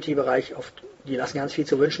Private Equity Bereich oft, die lassen ganz viel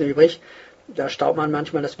zu wünschen übrig. Da staubt man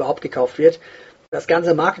manchmal, dass überhaupt gekauft wird. Das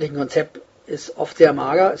ganze Marketingkonzept ist oft sehr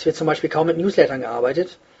mager. Es wird zum Beispiel kaum mit Newslettern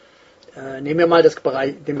gearbeitet. Nehmen wir mal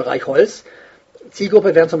den Bereich Holz.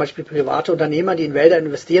 Zielgruppe wären zum Beispiel private Unternehmer, die in Wälder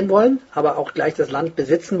investieren wollen, aber auch gleich das Land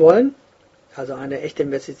besitzen wollen. Also eine echte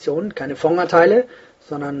Investition, keine Fondsanteile,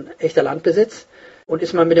 sondern echter Landbesitz. Und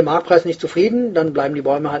ist man mit dem Marktpreis nicht zufrieden, dann bleiben die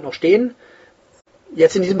Bäume halt noch stehen.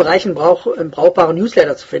 Jetzt in diesem Bereich einen brauchbaren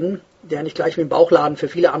Newsletter zu finden, der nicht gleich wie ein Bauchladen für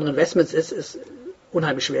viele andere Investments ist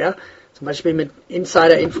unheimlich schwer. Zum Beispiel mit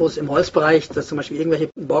Insider-Infos im Holzbereich, dass zum Beispiel irgendwelche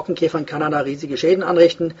Borkenkäfer in Kanada riesige Schäden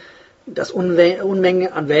anrichten, dass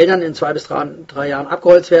Unmengen an Wäldern in 2 bis 3 Jahren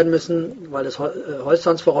abgeholzt werden müssen, weil das Holz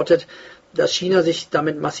sonst verrottet, dass China sich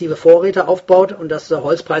damit massive Vorräte aufbaut und dass der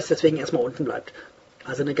Holzpreis deswegen erstmal unten bleibt.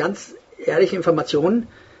 Also eine ganz ehrliche Information,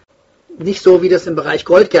 nicht so wie das im Bereich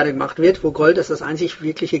Gold gerne gemacht wird, wo Gold als das einzig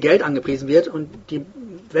wirkliche Geld angepriesen wird und die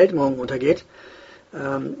Welt morgen untergeht,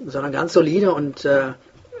 sondern ganz solide und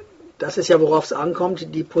das ist ja, worauf es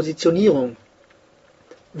ankommt, die Positionierung.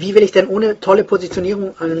 Wie will ich denn ohne tolle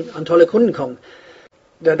Positionierung an tolle Kunden kommen?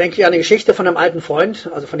 Da denke ich an eine Geschichte von einem alten Freund,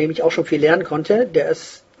 also von dem ich auch schon viel lernen konnte. Der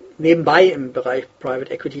ist nebenbei im Bereich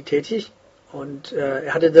Private Equity tätig und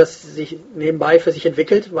er hatte das sich nebenbei für sich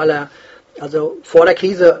entwickelt, weil er also vor der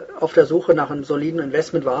Krise auf der Suche nach einem soliden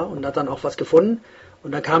Investment war und hat dann auch was gefunden.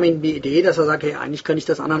 Und dann kam ihm die Idee, dass er sagte, hey, eigentlich könnte ich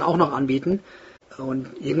das anderen auch noch anbieten. Und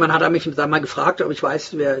irgendwann hat er mich dann mal gefragt, ob ich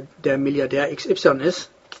weiß, wer der Milliardär XY ist,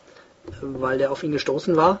 weil der auf ihn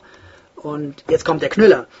gestoßen war. Und jetzt kommt der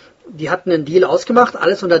Knüller. Die hatten einen Deal ausgemacht,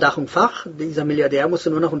 alles unter Dach und Fach. Dieser Milliardär musste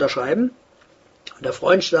nur noch unterschreiben. Und der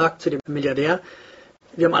Freund sagt zu dem Milliardär,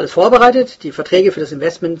 wir haben alles vorbereitet, die Verträge für das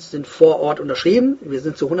Investment sind vor Ort unterschrieben, wir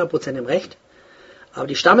sind zu 100% im Recht. Aber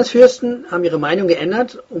die Stammesfürsten haben ihre Meinung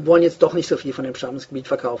geändert und wollen jetzt doch nicht so viel von dem Stammesgebiet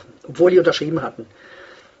verkaufen, obwohl die unterschrieben hatten.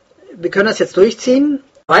 Wir können das jetzt durchziehen,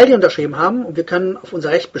 weil die unterschrieben haben und wir können auf unser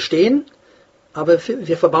Recht bestehen, aber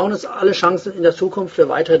wir verbauen uns alle Chancen in der Zukunft für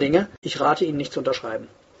weitere Dinge. Ich rate Ihnen nicht zu unterschreiben.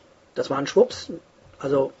 Das war ein Schwupps,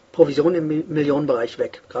 also Provision im Millionenbereich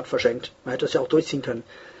weg, gerade verschenkt. Man hätte es ja auch durchziehen können.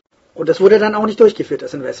 Und das wurde dann auch nicht durchgeführt,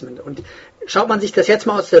 das Investment. Und schaut man sich das jetzt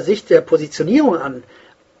mal aus der Sicht der Positionierung an,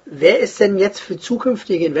 wer ist denn jetzt für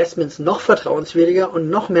zukünftige Investments noch vertrauenswürdiger und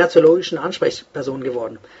noch mehr zur logischen Ansprechperson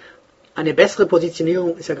geworden? Eine bessere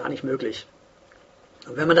Positionierung ist ja gar nicht möglich.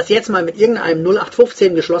 Und wenn man das jetzt mal mit irgendeinem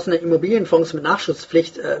 0815 geschlossenen Immobilienfonds mit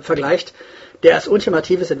Nachschusspflicht vergleicht, der als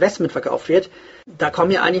ultimatives Investment verkauft wird, da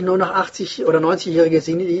kommen ja eigentlich nur noch 80- oder 90-jährige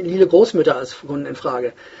senile Großmütter als Kunden in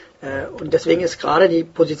Frage. Und deswegen ist gerade die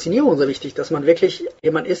Positionierung so wichtig, dass man wirklich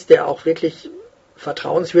jemand ist, der auch wirklich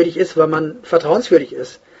vertrauenswürdig ist, weil man vertrauenswürdig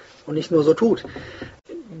ist und nicht nur so tut.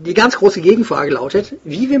 Die ganz große Gegenfrage lautet,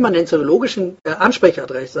 wie will man denn zur logischen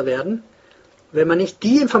Ansprechadresse werden, wenn man nicht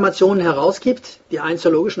die Informationen herausgibt, die einen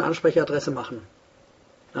zur logischen Ansprechadresse machen?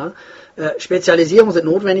 Ja? Spezialisierungen sind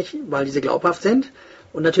notwendig, weil diese glaubhaft sind.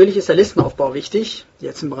 Und natürlich ist der Listenaufbau wichtig,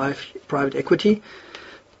 jetzt im Bereich Private Equity.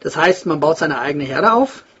 Das heißt, man baut seine eigene Herde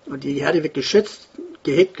auf und die Herde wird geschützt,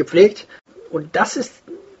 gehegt, gepflegt. Und das ist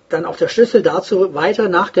dann auch der Schlüssel dazu, weiter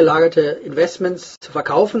nachgelagerte Investments zu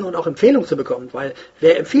verkaufen und auch Empfehlungen zu bekommen. Weil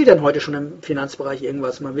wer empfiehlt denn heute schon im Finanzbereich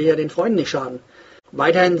irgendwas? Man will ja den Freunden nicht schaden.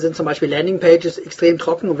 Weiterhin sind zum Beispiel Landingpages extrem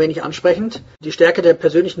trocken und wenig ansprechend. Die Stärke der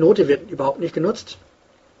persönlichen Note wird überhaupt nicht genutzt.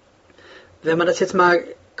 Wenn man das jetzt mal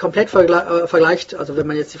komplett vergleicht, also wenn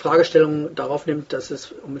man jetzt die Fragestellung darauf nimmt, dass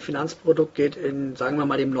es um ein Finanzprodukt geht in, sagen wir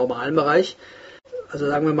mal, dem normalen Bereich, also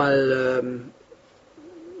sagen wir mal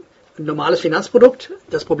ein normales Finanzprodukt.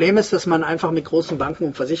 Das Problem ist, dass man einfach mit großen Banken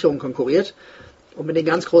und Versicherungen konkurriert und mit den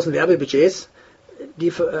ganz großen Werbebudgets.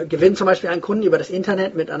 Die gewinnen zum Beispiel einen Kunden über das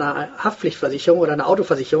Internet mit einer Haftpflichtversicherung oder einer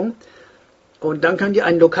Autoversicherung und dann können die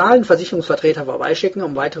einen lokalen Versicherungsvertreter vorbeischicken,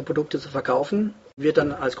 um weitere Produkte zu verkaufen. Wird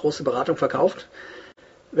dann als große Beratung verkauft.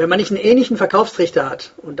 Wenn man nicht einen ähnlichen Verkaufstrichter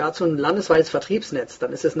hat und dazu ein landesweites Vertriebsnetz,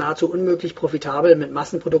 dann ist es nahezu unmöglich profitabel, mit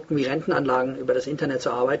Massenprodukten wie Rentenanlagen über das Internet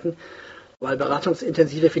zu arbeiten, weil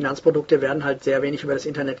beratungsintensive Finanzprodukte werden halt sehr wenig über das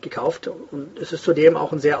Internet gekauft und es ist zudem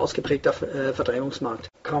auch ein sehr ausgeprägter Verdrängungsmarkt.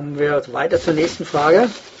 Kommen wir weiter zur nächsten Frage.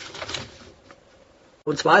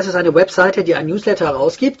 Und zwar ist es eine Webseite, die ein Newsletter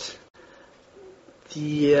herausgibt.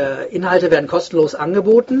 Die Inhalte werden kostenlos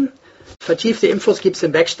angeboten. Vertiefte Infos gibt es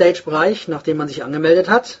im Backstage-Bereich, nachdem man sich angemeldet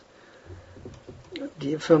hat.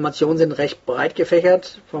 Die Informationen sind recht breit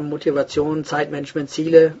gefächert, von Motivation, Zeitmanagement,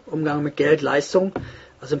 Ziele, Umgang mit Geld, Leistung.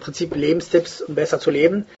 Also im Prinzip Lebenstipps, um besser zu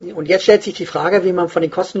leben. Und jetzt stellt sich die Frage, wie man von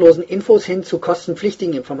den kostenlosen Infos hin zu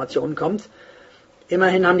kostenpflichtigen Informationen kommt.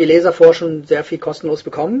 Immerhin haben die Leser vorher schon sehr viel kostenlos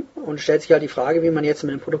bekommen und stellt sich halt die Frage, wie man jetzt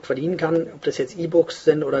mit dem Produkt verdienen kann, ob das jetzt E-Books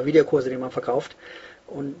sind oder Videokurse, die man verkauft.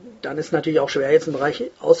 Und dann ist natürlich auch schwer, jetzt einen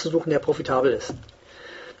Bereich auszusuchen, der profitabel ist.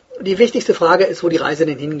 Die wichtigste Frage ist, wo die Reise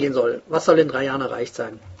denn hingehen soll. Was soll in 3 Jahren erreicht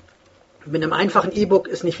sein? Mit einem einfachen E-Book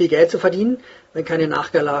ist nicht viel Geld zu verdienen, wenn keine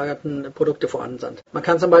nachgelagerten Produkte vorhanden sind. Man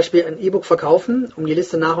kann zum Beispiel ein E-Book verkaufen, um die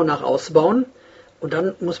Liste nach und nach auszubauen. Und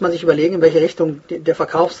dann muss man sich überlegen, in welche Richtung der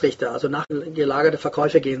Verkaufsrichter, also nachgelagerte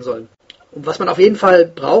Verkäufe gehen sollen. Und was man auf jeden Fall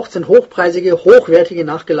braucht, sind hochpreisige, hochwertige,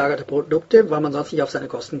 nachgelagerte Produkte, weil man sonst nicht auf seine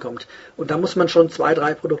Kosten kommt. Und da muss man schon 2,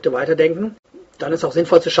 3 Produkte weiterdenken. dann ist auch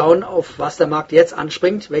sinnvoll zu schauen, auf was der Markt jetzt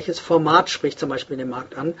anspringt, welches Format spricht zum Beispiel den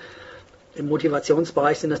Markt an. Im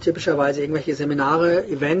Motivationsbereich sind das typischerweise irgendwelche Seminare,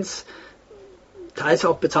 Events, teils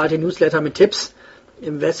auch bezahlte Newsletter mit Tipps.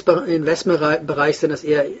 Im Investmentbereich sind das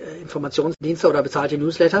eher Informationsdienste oder bezahlte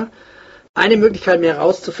Newsletter. Eine Möglichkeit mehr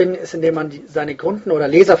herauszufinden ist, indem man seine Kunden oder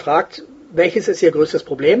Leser fragt, welches ist ihr größtes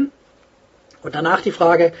Problem? Und danach die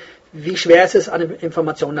Frage, wie schwer ist es, an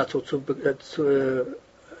Informationen dazu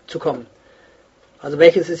zu kommen? Also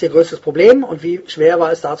welches ist ihr größtes Problem und wie schwer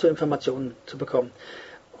war es dazu, Informationen zu bekommen?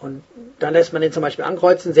 Und dann lässt man den zum Beispiel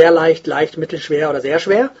ankreuzen, sehr leicht, leicht, mittelschwer oder sehr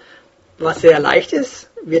schwer. Was sehr leicht ist,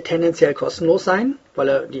 wird tendenziell kostenlos sein, weil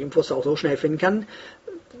er die Infos auch so schnell finden kann.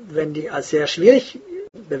 Wenn die als sehr schwierig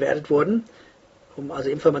bewertet wurden, um also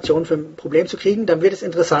Informationen für ein Problem zu kriegen, dann wird es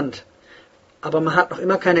interessant. Aber man hat noch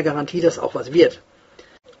immer keine Garantie, dass auch was wird.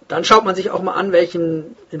 Dann schaut man sich auch mal an,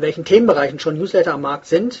 in welchen Themenbereichen schon Newsletter am Markt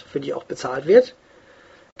sind, für die auch bezahlt wird.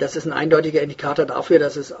 Das ist ein eindeutiger Indikator dafür,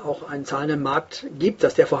 dass es auch einen zahlenden Markt gibt,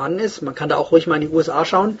 dass der vorhanden ist. Man kann da auch ruhig mal in die USA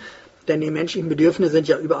schauen, denn die menschlichen Bedürfnisse sind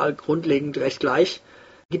ja überall grundlegend recht gleich.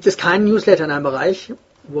 Gibt es keinen Newsletter in einem Bereich,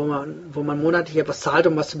 wo man monatlich etwas zahlt,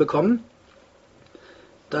 um was zu bekommen,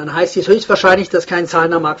 dann heißt dies höchstwahrscheinlich, dass kein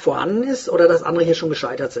zahlender Markt vorhanden ist oder dass andere hier schon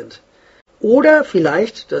gescheitert sind. Oder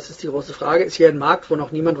vielleicht, das ist die große Frage, ist hier ein Markt, wo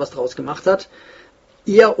noch niemand was draus gemacht hat.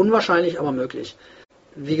 Eher unwahrscheinlich, aber möglich.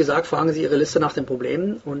 Wie gesagt, fragen Sie Ihre Liste nach den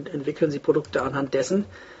Problemen und entwickeln Sie Produkte anhand dessen.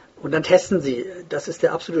 Und dann testen Sie, das ist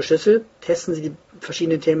der absolute Schlüssel, testen Sie die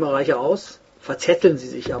verschiedenen Themenbereiche aus, verzetteln Sie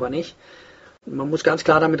sich aber nicht. Man muss ganz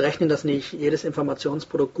klar damit rechnen, dass nicht jedes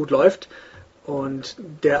Informationsprodukt gut läuft. Und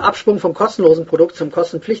der Absprung vom kostenlosen Produkt zum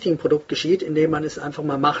kostenpflichtigen Produkt geschieht, indem man es einfach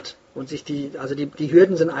mal macht. Und sich die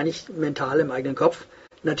Hürden sind eigentlich mental im eigenen Kopf.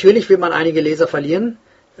 Natürlich wird man einige Leser verlieren.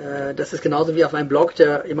 Das ist genauso wie auf einem Blog,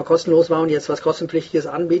 der immer kostenlos war und jetzt was kostenpflichtiges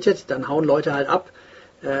anbietet. Dann hauen Leute halt ab.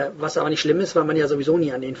 Was aber nicht schlimm ist, weil man ja sowieso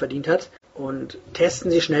nie an denen verdient hat. Und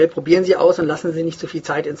testen Sie schnell, probieren Sie aus und lassen Sie nicht zu viel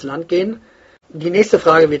Zeit ins Land gehen. Die nächste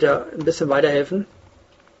Frage wird ja ein bisschen weiterhelfen.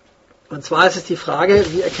 Und zwar ist es die Frage,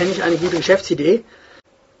 wie erkenne ich eine gute Geschäftsidee?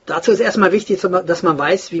 Dazu ist erstmal wichtig, dass man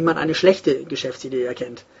weiß, wie man eine schlechte Geschäftsidee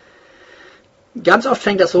erkennt. Ganz oft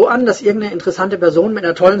fängt das so an, dass irgendeine interessante Person mit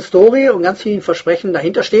einer tollen Story und ganz vielen Versprechen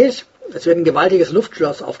dahinter steht. Es wird ein gewaltiges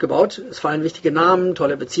Luftschloss aufgebaut. Es fallen wichtige Namen,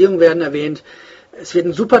 tolle Beziehungen werden erwähnt. Es wird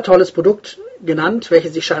ein super tolles Produkt genannt,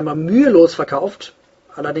 welches sich scheinbar mühelos verkauft.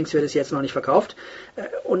 Allerdings wird es jetzt noch nicht verkauft.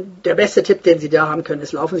 Und der beste Tipp, den Sie da haben können,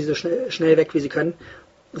 ist, laufen Sie so schnell weg, wie Sie können.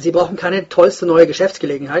 Sie brauchen keine tollste neue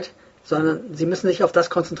Geschäftsgelegenheit, sondern Sie müssen sich auf das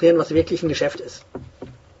konzentrieren, was wirklich ein Geschäft ist.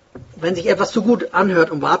 Wenn sich etwas zu gut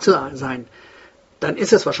anhört, um wahr zu sein, dann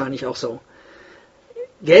ist es wahrscheinlich auch so.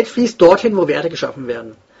 Geld fließt dorthin, wo Werte geschaffen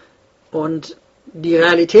werden. Und die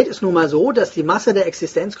Realität ist nun mal so, dass die Masse der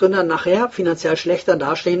Existenzgründer nachher finanziell schlechter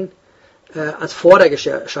dastehen als vor der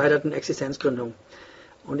gescheiterten Existenzgründung.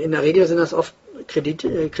 Und in der Regel sind das oft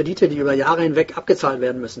Kredite, die über Jahre hinweg abgezahlt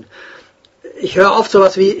werden müssen. Ich höre oft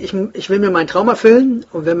sowas wie, ich will mir meinen Traum erfüllen,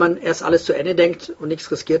 und wenn man erst alles zu Ende denkt und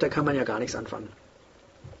nichts riskiert, dann kann man ja gar nichts anfangen.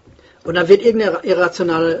 Und dann wird irgendeine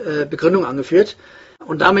irrationale Begründung angeführt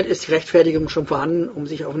und damit ist die Rechtfertigung schon vorhanden, um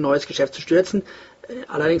sich auf ein neues Geschäft zu stürzen.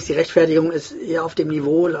 Allerdings die Rechtfertigung ist eher auf dem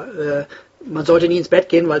Niveau, man sollte nie ins Bett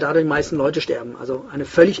gehen, weil dadurch die meisten Leute sterben. Also eine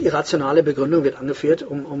völlig irrationale Begründung wird angeführt,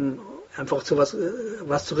 um einfach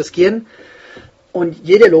was zu riskieren. Und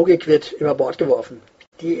jede Logik wird über Bord geworfen.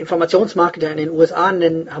 Die Informationsmarketer in den USA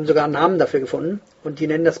haben sogar einen Namen dafür gefunden und die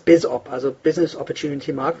nennen das BizOp, also Business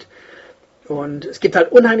Opportunity Markt. Und es gibt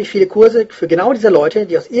halt unheimlich viele Kurse für genau diese Leute,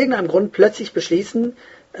 die aus irgendeinem Grund plötzlich beschließen,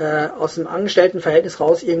 aus dem Angestelltenverhältnis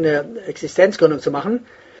raus irgendeine Existenzgründung zu machen,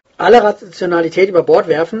 alle Rationalität über Bord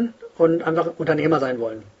werfen und einfach Unternehmer sein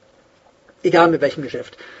wollen. Egal mit welchem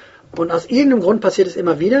Geschäft. Und aus irgendeinem Grund passiert es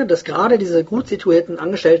immer wieder, dass gerade diese gut situierten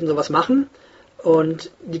Angestellten sowas machen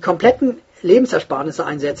und die kompletten Lebensersparnisse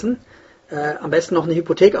einsetzen, am besten noch eine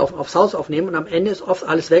Hypothek aufs Haus aufnehmen und am Ende ist oft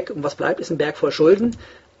alles weg und was bleibt, ist ein Berg voll Schulden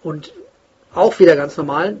und auch wieder ganz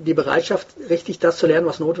normal, die Bereitschaft, richtig das zu lernen,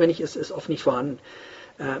 was notwendig ist, ist oft nicht vorhanden.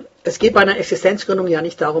 Es geht bei einer Existenzgründung ja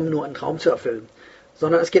nicht darum, nur einen Traum zu erfüllen,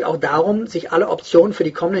 sondern es geht auch darum, sich alle Optionen für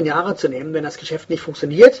die kommenden Jahre zu nehmen, wenn das Geschäft nicht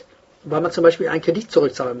funktioniert, weil man zum Beispiel einen Kredit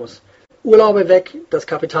zurückzahlen muss. Urlaube weg, das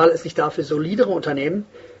Kapital ist nicht da für solidere Unternehmen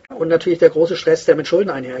und natürlich der große Stress, der mit Schulden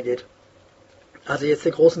einhergeht. Also jetzt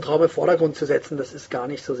den großen Traum im Vordergrund zu setzen, das ist gar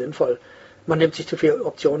nicht so sinnvoll. Man nimmt sich zu viele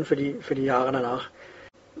Optionen für die Jahre danach.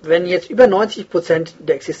 Wenn jetzt über 90%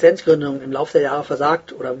 der Existenzgründungen im Laufe der Jahre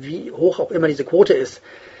versagt oder wie hoch auch immer diese Quote ist,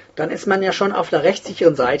 dann ist man ja schon auf der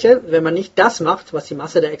rechtssicheren Seite, wenn man nicht das macht, was die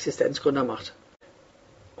Masse der Existenzgründer macht.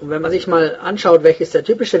 Und wenn man sich mal anschaut, welches der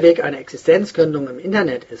typische Weg einer Existenzgründung im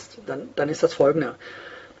Internet ist, dann ist das folgender.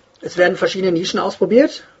 Es werden verschiedene Nischen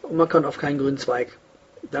ausprobiert und man kommt auf keinen grünen Zweig.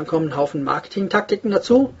 Dann kommen ein Haufen Marketing-Taktiken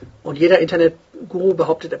dazu und jeder Internetguru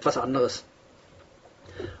behauptet etwas anderes.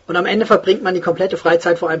 Und am Ende verbringt man die komplette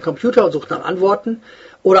Freizeit vor einem Computer und sucht nach Antworten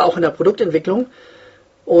oder auch in der Produktentwicklung.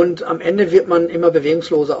 Und am Ende wird man immer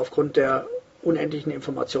bewegungsloser aufgrund der unendlichen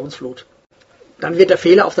Informationsflut. Dann wird der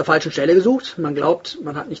Fehler auf der falschen Stelle gesucht. Man glaubt,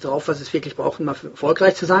 man hat nicht drauf, was es wirklich braucht, um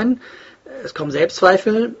erfolgreich zu sein. Es kommen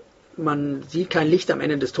Selbstzweifel. Man sieht kein Licht am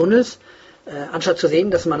Ende des Tunnels. Anstatt zu sehen,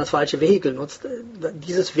 dass man das falsche Vehikel nutzt.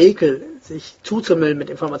 Dieses Vehikel, sich zuzumüllen mit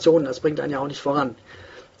Informationen, das bringt einen ja auch nicht voran.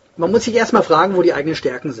 Man muss sich erstmal fragen, wo die eigenen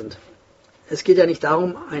Stärken sind. Es geht ja nicht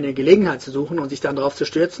darum, eine Gelegenheit zu suchen und sich dann darauf zu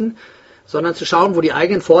stürzen, sondern zu schauen, wo die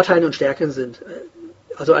eigenen Vorteile und Stärken sind.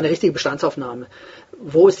 Also eine richtige Bestandsaufnahme.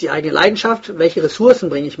 Wo ist die eigene Leidenschaft? Welche Ressourcen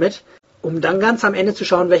bringe ich mit? Um dann ganz am Ende zu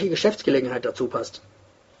schauen, welche Geschäftsgelegenheit dazu passt.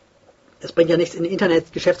 Es bringt ja nichts, in ein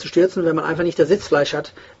Internetgeschäft zu stürzen, wenn man einfach nicht das Sitzfleisch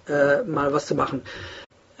hat, mal was zu machen.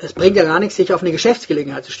 Es bringt ja gar nichts, sich auf eine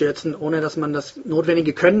Geschäftsgelegenheit zu stürzen, ohne dass man das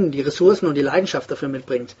notwendige Können, die Ressourcen und die Leidenschaft dafür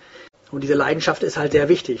mitbringt. Und diese Leidenschaft ist halt sehr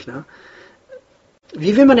wichtig. Ne?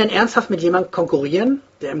 Wie will man denn ernsthaft mit jemandem konkurrieren,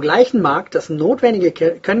 der im gleichen Markt das notwendige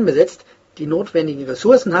Können besitzt, die notwendigen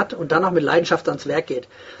Ressourcen hat und dann auch mit Leidenschaft ans Werk geht?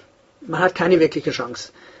 Man hat keine wirkliche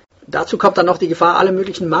Chance. Dazu kommt dann noch die Gefahr, alle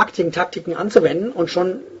möglichen Marketing-Taktiken anzuwenden und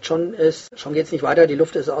schon geht es nicht weiter, die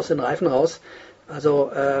Luft ist aus den Reifen raus.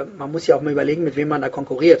 Also man muss ja auch mal überlegen, mit wem man da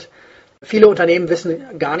konkurriert. Viele Unternehmen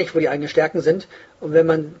wissen gar nicht, wo die eigenen Stärken sind. Und wenn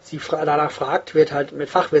man sie danach fragt, wird halt mit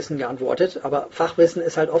Fachwissen geantwortet. Aber Fachwissen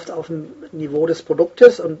ist halt oft auf dem Niveau des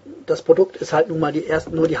Produktes und das Produkt ist halt nun mal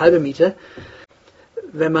nur die halbe Miete.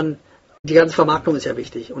 Die ganze Vermarktung ist ja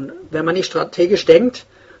wichtig. Und wenn man nicht strategisch denkt,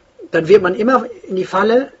 dann wird man immer in die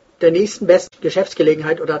Falle der nächsten besten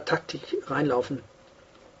Geschäftsgelegenheit oder Taktik reinlaufen.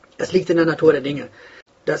 Das liegt in der Natur der Dinge.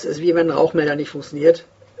 Das ist wie wenn ein Rauchmelder nicht funktioniert,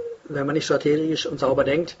 wenn man nicht strategisch und sauber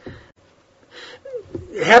denkt.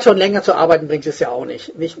 Härter und länger zu arbeiten bringt es ja auch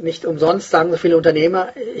nicht. Nicht umsonst sagen so viele Unternehmer,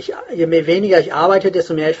 je weniger ich arbeite,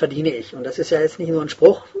 desto mehr verdiene ich. Und das ist ja jetzt nicht nur ein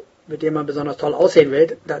Spruch, mit dem man besonders toll aussehen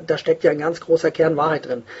will. Da steckt ja ein ganz großer Kern Wahrheit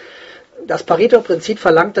drin. Das Pareto-Prinzip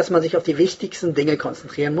verlangt, dass man sich auf die wichtigsten Dinge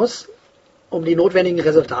konzentrieren muss, um die notwendigen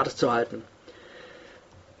Resultate zu erhalten.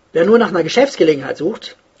 Wer nur nach einer Geschäftsgelegenheit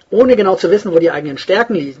sucht, ohne genau zu wissen, wo die eigenen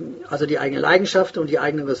Stärken liegen, also die eigene Leidenschaft und die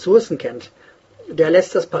eigenen Ressourcen kennt, der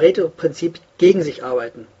lässt das Pareto-Prinzip gegen sich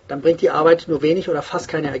arbeiten. Dann bringt die Arbeit nur wenig oder fast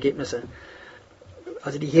keine Ergebnisse.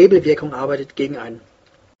 Also die Hebelwirkung arbeitet gegen einen.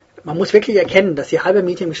 Man muss wirklich erkennen, dass die halbe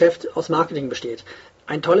Miete im Geschäft aus Marketing besteht.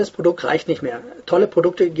 Ein tolles Produkt reicht nicht mehr. Tolle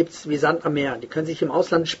Produkte gibt es wie Sand am Meer. Die können sich im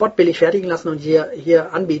Ausland spottbillig fertigen lassen und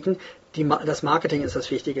hier anbieten. Das Marketing ist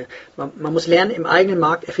das Wichtige. Man muss lernen, im eigenen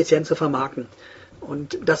Markt effizient zu vermarkten.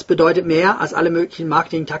 Und das bedeutet mehr, als alle möglichen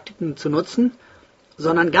Marketing-Taktiken zu nutzen,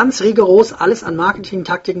 sondern ganz rigoros alles an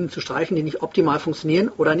Marketing-Taktiken zu streichen, die nicht optimal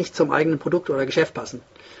funktionieren oder nicht zum eigenen Produkt oder Geschäft passen.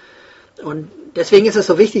 Und deswegen ist es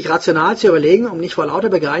so wichtig, rational zu überlegen, um nicht vor lauter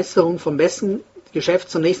Begeisterung vom besten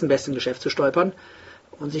Geschäft zum nächsten besten Geschäft zu stolpern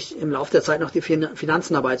und sich im Laufe der Zeit noch die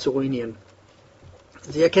Finanzen dabei zu ruinieren.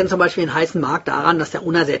 Sie erkennen zum Beispiel einen heißen Markt daran, dass der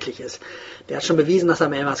unersättlich ist. Der hat schon bewiesen, dass er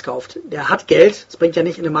mehr was kauft. Der hat Geld. Es bringt ja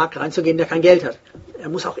nicht in den Markt reinzugehen, der kein Geld hat. Er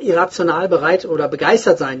muss auch irrational bereit oder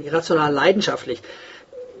begeistert sein, irrational leidenschaftlich.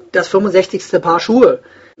 Das 65. Paar Schuhe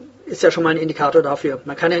ist ja schon mal ein Indikator dafür.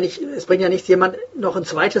 Es bringt ja nichts, jemand noch ein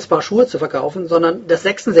zweites Paar Schuhe zu verkaufen, sondern das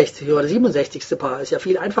 66. oder 67. Paar ist ja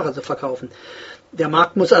viel einfacher zu verkaufen. Der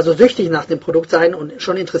Markt muss also süchtig nach dem Produkt sein und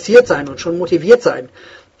schon interessiert sein und schon motiviert sein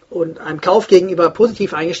und einem Kauf gegenüber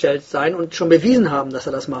positiv eingestellt sein und schon bewiesen haben, dass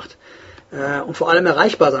er das macht. Und vor allem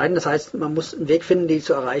erreichbar sein. Das heißt, man muss einen Weg finden, die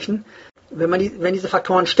zu erreichen. Wenn diese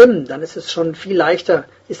Faktoren stimmen, dann ist es schon viel leichter,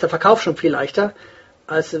 ist der Verkauf schon viel leichter,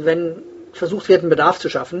 als wenn versucht wird, einen Bedarf zu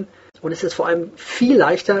schaffen. Und es ist vor allem viel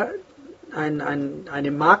leichter,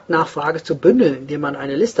 eine Marktnachfrage zu bündeln, indem man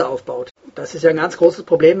eine Liste aufbaut. Das ist ja ein ganz großes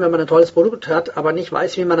Problem, wenn man ein tolles Produkt hat, aber nicht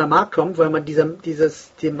weiß, wie man am Markt kommt, weil man die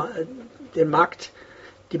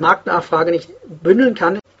Marktnachfrage nicht bündeln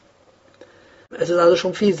kann. Es ist also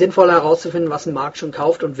schon viel sinnvoller herauszufinden, was ein Markt schon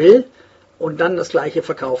kauft und will und dann das Gleiche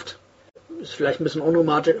verkauft. Ist vielleicht ein bisschen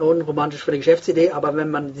unromantisch für die Geschäftsidee, aber wenn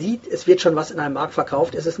man sieht, es wird schon was in einem Markt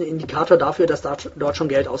verkauft, ist es ein Indikator dafür, dass dort schon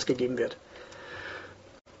Geld ausgegeben wird.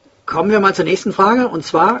 Kommen wir mal zur nächsten Frage, und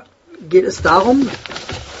zwar geht es darum,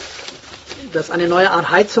 dass eine neue Art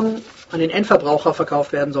Heizung an den Endverbraucher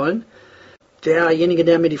verkauft werden sollen. Derjenige,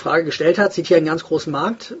 der mir die Frage gestellt hat, sieht hier einen ganz großen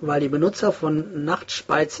Markt, weil die Benutzer von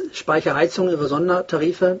Nachtspeicherheizungen ihre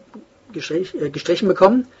Sondertarife gestrichen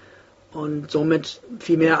bekommen und somit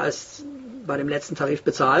viel mehr als bei dem letzten Tarif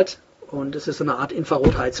bezahlt. Und es ist so eine Art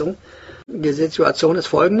Infrarotheizung. Die Situation ist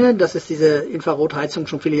folgende, dass es diese Infrarotheizung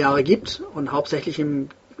schon viele Jahre gibt und hauptsächlich im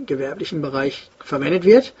gewerblichen Bereich verwendet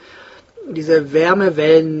wird. Diese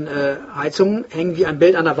Wärmewellenheizung hängen wie ein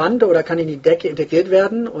Bild an der Wand oder kann in die Decke integriert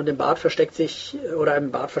werden und im Bad versteckt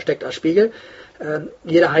als Spiegel.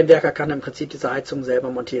 Jeder Heimwerker kann im Prinzip diese Heizung selber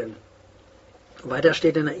montieren. Weiter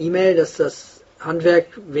steht in der E-Mail, dass das Handwerk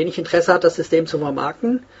wenig Interesse hat, das System zu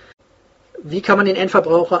vermarkten. Wie kann man den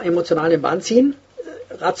Endverbraucher emotional in den Bann ziehen?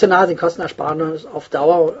 Rational sind Kostenersparnisse auf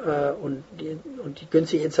Dauer und die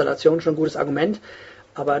günstige Installation schon ein gutes Argument,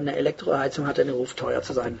 aber eine Elektroheizung hat den Ruf, teuer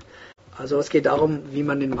zu sein. Also es geht darum, wie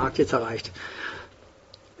man den Markt jetzt erreicht.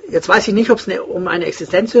 Jetzt weiß ich nicht, ob es um eine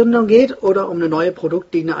Existenzgründung geht oder um eine neue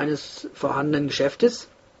Produktlinie eines vorhandenen Geschäftes.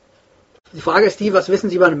 Die Frage ist die, was wissen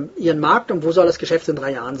Sie über Ihren Markt und wo soll das Geschäft in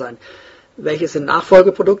 3 Jahren sein? Welche sind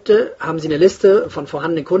Nachfolgeprodukte? Haben Sie eine Liste von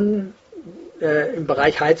vorhandenen Kunden im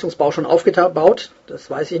Bereich Heizungsbau schon aufgebaut?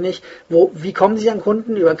 Das weiß ich nicht. Wie kommen Sie an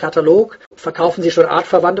Kunden? Über einen Katalog? Verkaufen Sie schon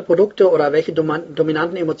artverwandte Produkte oder welche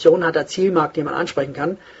dominanten Emotionen hat der Zielmarkt, den man ansprechen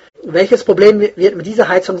kann? Welches Problem wird mit dieser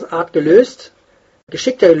Heizungsart gelöst?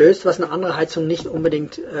 Geschickter gelöst, was eine andere Heizung nicht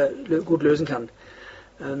unbedingt gut lösen kann.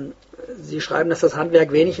 Sie schreiben, dass das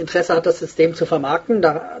Handwerk wenig Interesse hat, das System zu vermarkten,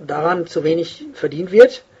 daran zu wenig verdient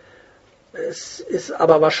wird. Es ist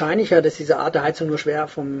aber wahrscheinlicher, dass diese Art der Heizung nur schwer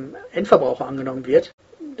vom Endverbraucher angenommen wird.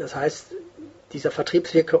 Das heißt, dieser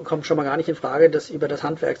Vertriebsweg kommt schon mal gar nicht in Frage, das über das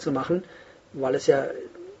Handwerk zu machen, weil es ja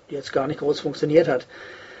jetzt gar nicht groß funktioniert hat.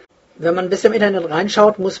 Wenn man ein bisschen im Internet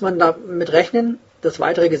reinschaut, muss man damit rechnen, dass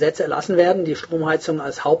weitere Gesetze erlassen werden, die Stromheizung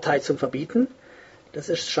als Hauptheizung verbieten. Das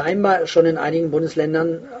ist scheinbar schon in einigen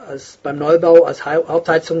Bundesländern beim Neubau als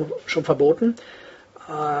Hauptheizung schon verboten.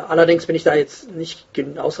 Allerdings bin ich da jetzt nicht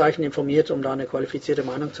ausreichend informiert, um da eine qualifizierte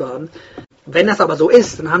Meinung zu haben. Wenn das aber so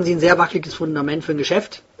ist, dann haben Sie ein sehr wackeliges Fundament für ein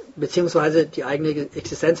Geschäft, beziehungsweise die eigene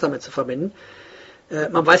Existenz damit zu verbinden.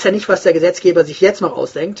 Man weiß ja nicht, was der Gesetzgeber sich jetzt noch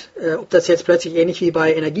ausdenkt, ob das jetzt plötzlich ähnlich wie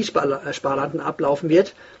bei Energiesparlampen ablaufen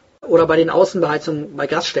wird oder bei den Außenbeheizungen bei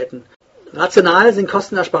Gaststätten. Rational sind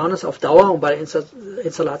Kostenersparnisse auf Dauer und bei der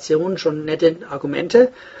Installation schon nette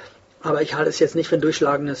Argumente, aber ich halte es jetzt nicht für ein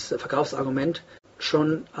durchschlagendes Verkaufsargument,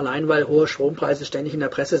 schon allein, weil hohe Strompreise ständig in der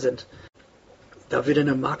Presse sind. Da würde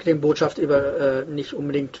eine Marketingbotschaft über nicht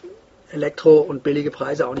unbedingt Elektro und billige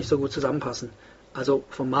Preise auch nicht so gut zusammenpassen. Also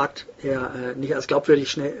vom Markt her nicht als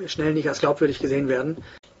glaubwürdig, schnell nicht als glaubwürdig gesehen werden.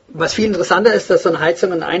 Was viel interessanter ist, dass so eine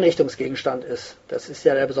Heizung ein Einrichtungsgegenstand ist. Das ist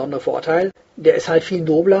ja der besondere Vorteil. Der ist halt viel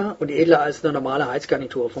nobler und edler als eine normale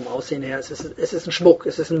Heizgarnitur vom Aussehen her. Es ist ein Schmuck,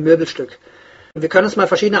 es ist ein Möbelstück. Wir können uns mal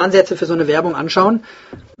verschiedene Ansätze für so eine Werbung anschauen.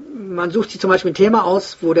 Man sucht sich zum Beispiel ein Thema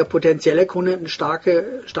aus, wo der potenzielle Kunde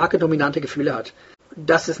starke dominante Gefühle hat.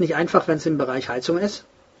 Das ist nicht einfach, wenn es im Bereich Heizung ist.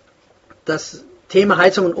 Das Thema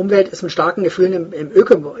Heizung und Umwelt ist mit starken Gefühlen im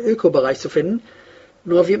Öko-Bereich zu finden.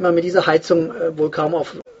 Nur wird man mit dieser Heizung wohl kaum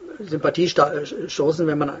auf Sympathie stoßen,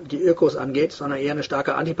 wenn man die Ökos angeht, sondern eher eine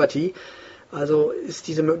starke Antipathie. Also ist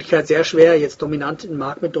diese Möglichkeit sehr schwer, jetzt dominant im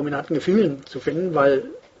Markt mit dominanten Gefühlen zu finden, weil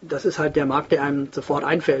das ist halt der Markt, der einem sofort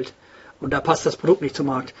einfällt. Und da passt das Produkt nicht zum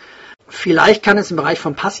Markt. Vielleicht kann es im Bereich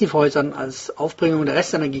von Passivhäusern als Aufbringung der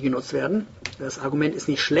Restenergie genutzt werden. Das Argument ist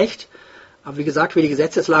nicht schlecht. Aber wie gesagt, wie die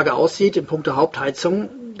Gesetzeslage aussieht in puncto Hauptheizung,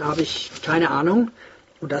 da habe ich keine Ahnung.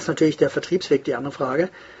 Und das ist natürlich der Vertriebsweg die andere Frage.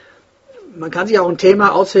 Man kann sich auch ein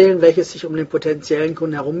Thema auswählen, welches sich um den potenziellen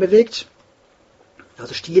Kunden herum bewegt.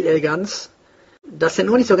 Also Stil, Eleganz. Das sind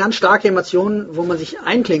nur nicht so ganz starke Emotionen, wo man sich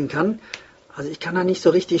einklingen kann. Also ich kann da nicht so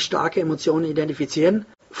richtig starke Emotionen identifizieren.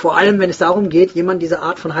 Vor allem, wenn es darum geht, jemand diese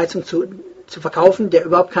Art von Heizung zu verkaufen, der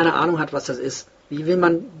überhaupt keine Ahnung hat, was das ist. Wie will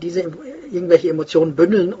man irgendwelche Emotionen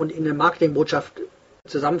bündeln und in eine Marketingbotschaft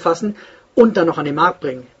zusammenfassen und dann noch an den Markt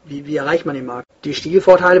bringen? Wie erreicht man den Markt? Die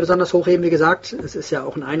Stilvorteile besonders hochheben, wie gesagt. Es ist ja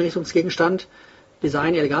auch ein Einrichtungsgegenstand.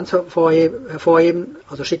 Design, Eleganz hervorheben.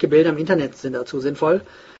 Also schicke Bilder im Internet sind dazu sinnvoll.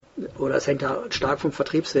 Oder es hängt da stark vom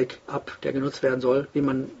Vertriebsweg ab, der genutzt werden soll, wie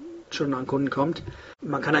man schon an Kunden kommt.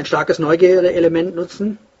 Man kann ein starkes Neugierde-Element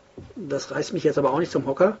nutzen. Das reißt mich jetzt aber auch nicht zum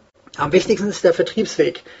Hocker. Am wichtigsten ist der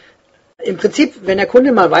Vertriebsweg. Im Prinzip, wenn der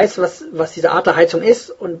Kunde mal weiß, was diese Art der Heizung ist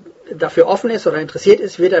und dafür offen ist oder interessiert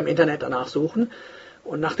ist, wird er im Internet danach suchen.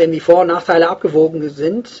 Und nachdem die Vor- und Nachteile abgewogen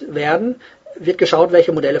werden, wird geschaut,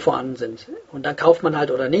 welche Modelle vorhanden sind. Und dann kauft man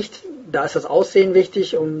halt oder nicht. Da ist das Aussehen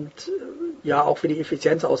wichtig und ja auch wie die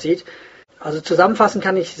Effizienz aussieht. Also zusammenfassend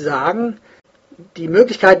kann ich sagen, die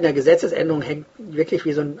Möglichkeiten der Gesetzesänderung hängen wirklich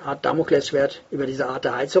wie so eine Art Damoklesschwert über diese Art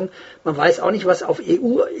der Heizung. Man weiß auch nicht, was auf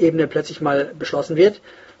EU-Ebene plötzlich mal beschlossen wird.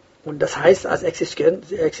 Und das heißt, als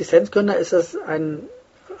Existenzgründer ist das ein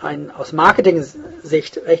ein aus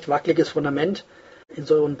Marketing-Sicht recht wackeliges Fundament, in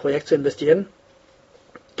so ein Projekt zu investieren.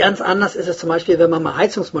 Ganz anders ist es zum Beispiel, wenn man mal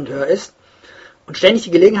Heizungsmonteur ist und ständig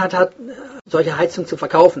die Gelegenheit hat, solche Heizungen zu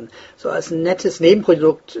verkaufen. So als ein nettes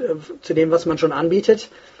Nebenprodukt zu dem, was man schon anbietet.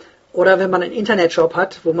 Oder wenn man einen Internetshop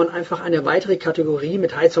hat, wo man einfach eine weitere Kategorie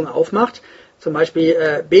mit Heizung aufmacht, zum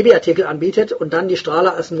Beispiel Babyartikel anbietet und dann die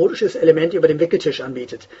Strahler als modisches Element über den Wickeltisch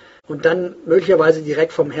anbietet. Und dann möglicherweise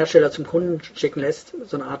direkt vom Hersteller zum Kunden schicken lässt,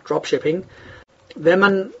 so eine Art Dropshipping. Wenn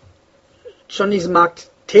man schon in diesem Markt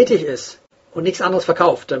tätig ist und nichts anderes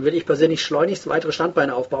verkauft, dann würde ich persönlich schleunigst weitere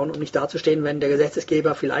Standbeine aufbauen, um nicht dazustehen, wenn der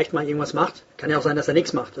Gesetzgeber vielleicht mal irgendwas macht. Kann ja auch sein, dass er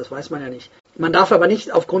nichts macht, das weiß man ja nicht. Man darf aber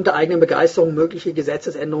nicht aufgrund der eigenen Begeisterung mögliche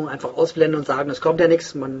Gesetzesänderungen einfach ausblenden und sagen, es kommt ja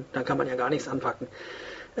nichts, dann kann man ja gar nichts anpacken.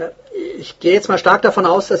 Ich gehe jetzt mal stark davon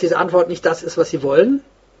aus, dass diese Antwort nicht das ist, was Sie wollen,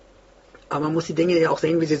 aber man muss die Dinge ja auch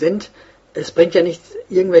sehen, wie sie sind. Es bringt ja nichts,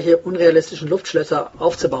 irgendwelche unrealistischen Luftschlösser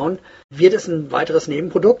aufzubauen. Wird es ein weiteres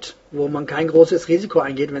Nebenprodukt, wo man kein großes Risiko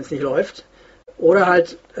eingeht, wenn es nicht läuft? Oder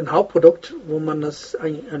halt ein Hauptprodukt, wo man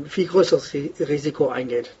ein viel größeres Risiko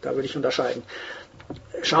eingeht. Da würde ich unterscheiden.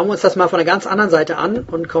 Schauen wir uns das mal von einer ganz anderen Seite an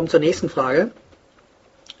und kommen zur nächsten Frage.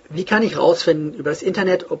 Wie kann ich herausfinden über das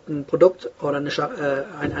Internet, ob ein Produkt oder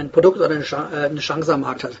ein Produkt oder eine Chance am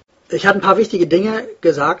Markt hat? Ich hatte ein paar wichtige Dinge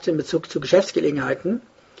gesagt in Bezug zu Geschäftsgelegenheiten.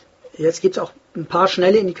 Jetzt gibt es auch ein paar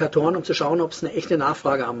schnelle Indikatoren, um zu schauen, ob es eine echte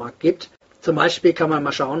Nachfrage am Markt gibt. Zum Beispiel kann man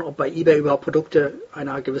mal schauen, ob bei eBay überhaupt Produkte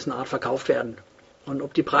einer gewissen Art verkauft werden und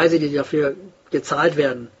ob die Preise, die dafür gezahlt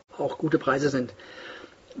werden, auch gute Preise sind.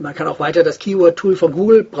 Man kann auch weiter das Keyword-Tool von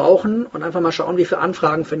Google brauchen und einfach mal schauen, wie viele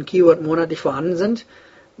Anfragen für ein Keyword monatlich vorhanden sind.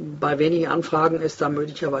 Bei wenigen Anfragen ist da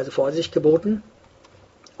möglicherweise Vorsicht geboten.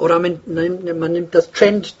 Oder man nimmt das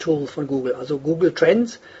Trend-Tool von Google, also Google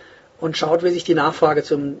Trends, und schaut, wie sich die Nachfrage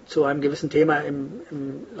zu einem gewissen Thema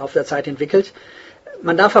im Laufe der Zeit entwickelt.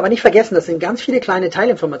 Man darf aber nicht vergessen, das sind ganz viele kleine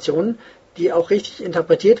Teilinformationen, die auch richtig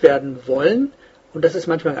interpretiert werden wollen. Und das ist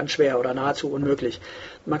manchmal ganz schwer oder nahezu unmöglich.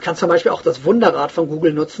 Man kann zum Beispiel auch das Wunderrad von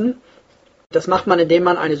Google nutzen. Das macht man, indem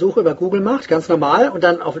man eine Suche über Google macht, ganz normal, und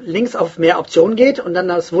dann links auf mehr Optionen geht und dann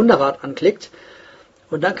das Wunderrad anklickt.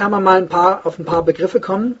 Und dann kann man mal auf ein paar Begriffe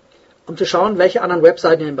kommen, um zu schauen, welche anderen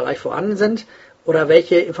Webseiten in dem Bereich vorhanden sind oder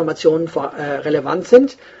welche Informationen relevant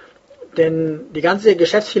sind. Denn die ganze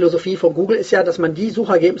Geschäftsphilosophie von Google ist ja, dass man die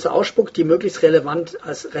Suchergebnisse ausspuckt, die möglichst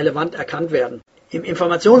als relevant erkannt werden. Im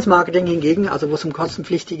Informationsmarketing hingegen, also wo es um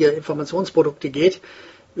kostenpflichtige Informationsprodukte geht,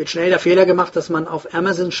 wird schnell der Fehler gemacht, dass man auf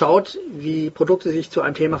Amazon schaut, wie Produkte sich zu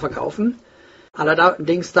einem Thema verkaufen.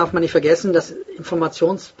 Allerdings darf man nicht vergessen, dass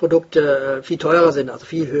Informationsprodukte viel teurer sind, also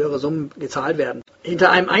viel höhere Summen gezahlt werden.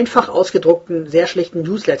 Hinter einem einfach ausgedruckten, sehr schlichten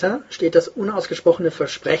Newsletter steht das unausgesprochene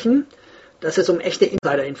Versprechen, dass es um echte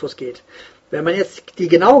Insider-Infos geht. Wenn man jetzt die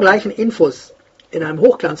genau gleichen Infos in einem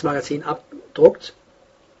Hochglanzmagazin abdruckt,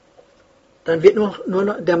 dann wird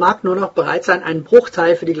der Markt nur noch bereit sein, einen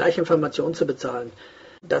Bruchteil für die gleiche Information zu bezahlen.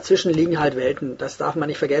 Dazwischen liegen halt Welten. Das darf man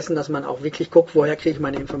nicht vergessen, dass man auch wirklich guckt, woher kriege ich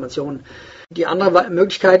meine Informationen. Die andere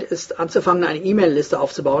Möglichkeit ist, anzufangen, eine E-Mail-Liste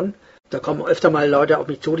aufzubauen. Da kommen öfter mal Leute auf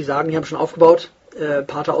mich zu, die sagen, die haben schon aufgebaut, ein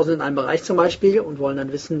paar tausend in einem Bereich zum Beispiel, und wollen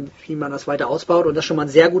dann wissen, wie man das weiter ausbaut. Und das ist schon mal ein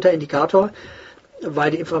sehr guter Indikator,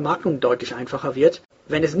 weil die Vermarktung deutlich einfacher wird.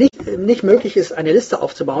 Wenn es nicht möglich ist, eine Liste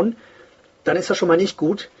aufzubauen, dann ist das schon mal nicht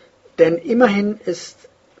gut. Denn immerhin ist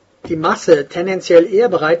die Masse tendenziell eher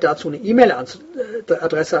bereit dazu, eine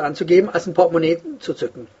E-Mail-Adresse anzugeben, als ein Portemonnaie zu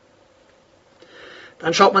zücken.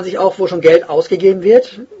 Dann schaut man sich auch, wo schon Geld ausgegeben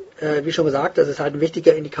wird. Wie schon gesagt, das ist halt ein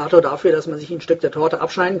wichtiger Indikator dafür, dass man sich ein Stück der Torte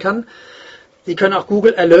abschneiden kann. Sie können auch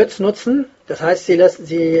Google Alerts nutzen. Das heißt, Sie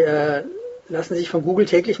lassen sich von Google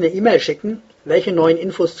täglich eine E-Mail schicken, welche neuen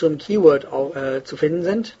Infos zum Keyword zu finden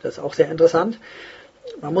sind. Das ist auch sehr interessant.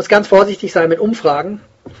 Man muss ganz vorsichtig sein mit Umfragen,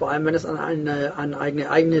 vor allem wenn es an eine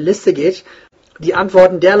eigene Liste geht. Die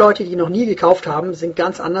Antworten der Leute, die noch nie gekauft haben, sind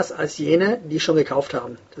ganz anders als jene, die schon gekauft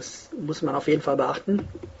haben. Das muss man auf jeden Fall beachten.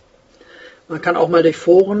 Man kann auch mal durch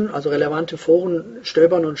Foren, also relevante Foren,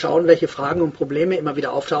 stöbern und schauen, welche Fragen und Probleme immer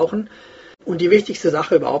wieder auftauchen. Und die wichtigste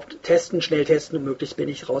Sache überhaupt, schnell testen und möglichst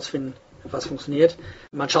billig rausfinden, was funktioniert.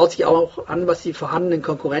 Man schaut sich auch an, was die vorhandenen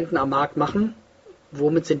Konkurrenten am Markt machen.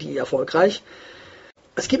 Womit sind die erfolgreich?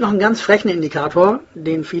 Es gibt noch einen ganz frechen Indikator,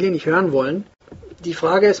 den viele nicht hören wollen. Die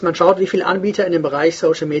Frage ist, man schaut, wie viele Anbieter in dem Bereich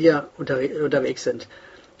Social Media unterwegs sind.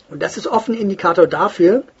 Und das ist oft ein Indikator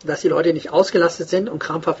dafür, dass die Leute nicht ausgelastet sind und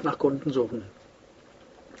krampfhaft nach Kunden suchen.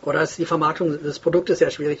 Oder dass die Vermarktung des Produktes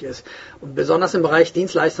sehr schwierig ist. Und besonders im Bereich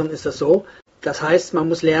Dienstleistungen ist das so. Das heißt, man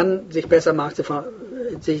muss lernen, sich besser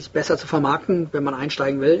zu vermarkten, wenn man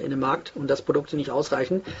einsteigen will in den Markt und das Produkte nicht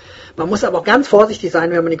ausreichen. Man muss aber auch ganz vorsichtig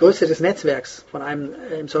sein, wenn man die Größe des Netzwerks von einem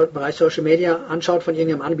im Bereich Social Media anschaut, von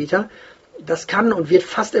irgendeinem Anbieter. Das kann und wird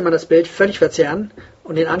fast immer das Bild völlig verzerren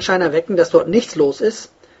und den Anschein erwecken, dass dort nichts los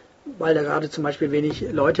ist, weil er gerade zum Beispiel wenig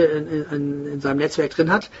Leute in seinem Netzwerk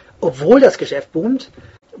drin hat, obwohl das Geschäft boomt,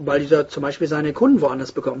 weil dieser zum Beispiel seine Kunden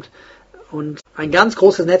woanders bekommt. Und ein ganz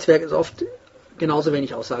großes Netzwerk ist oft genauso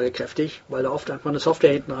wenig aussagekräftig, weil da oft einfach eine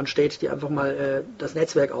Software hinten dran steht, die einfach mal das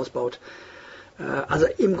Netzwerk ausbaut. Also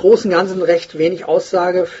im Großen und Ganzen recht wenig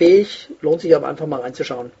aussagefähig, lohnt sich aber einfach mal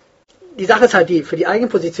reinzuschauen. Die Sache ist halt für die eigene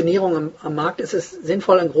Positionierung am Markt ist es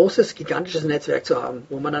sinnvoll, ein großes, gigantisches Netzwerk zu haben,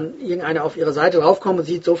 wo man dann irgendeiner auf ihre Seite draufkommt und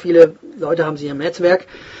sieht, so viele Leute haben sie im Netzwerk,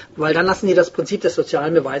 weil dann lassen sie das Prinzip des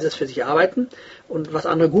sozialen Beweises für sich arbeiten und was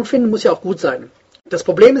andere gut finden, muss ja auch gut sein. Das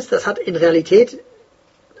Problem ist, das hat in Realität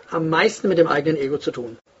am meisten mit dem eigenen Ego zu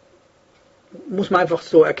tun. Muss man einfach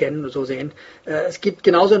so erkennen, so sehen. Es gibt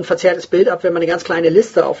genauso ein verzerrtes Bild ab, wenn man eine ganz kleine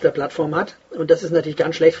Liste auf der Plattform hat. Und das ist natürlich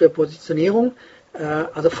ganz schlecht für Positionierung.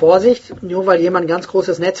 Also Vorsicht, nur weil jemand ein ganz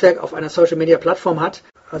großes Netzwerk auf einer Social-Media-Plattform hat,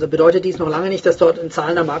 also bedeutet dies noch lange nicht, dass dort ein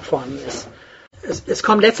zahlender Markt vorhanden ist. Es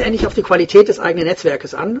kommt letztendlich auf die Qualität des eigenen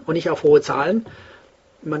Netzwerkes an und nicht auf hohe Zahlen.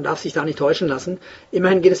 Man darf sich da nicht täuschen lassen.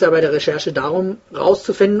 Immerhin geht es ja bei der Recherche darum,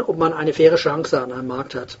 herauszufinden, ob man eine faire Chance an einem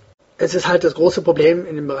Markt hat. Es ist halt das große Problem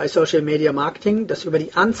in dem Bereich Social Media Marketing, dass über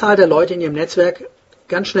die Anzahl der Leute in ihrem Netzwerk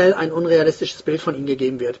ganz schnell ein unrealistisches Bild von ihnen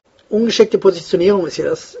gegeben wird. Ungeschickte Positionierung ist hier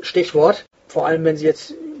das Stichwort, vor allem wenn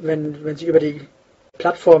sie über die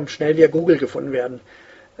Plattform schnell via Google gefunden werden.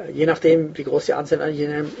 Je nachdem, wie groß die Anzahl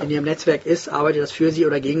in ihrem Netzwerk ist, arbeitet das für sie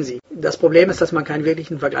oder gegen sie. Das Problem ist, dass man keinen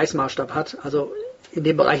wirklichen Vergleichsmaßstab hat. Also in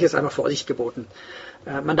dem Bereich ist einfach Vorsicht geboten.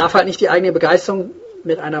 Man darf halt nicht die eigene Begeisterung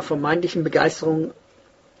mit einer vermeintlichen Begeisterung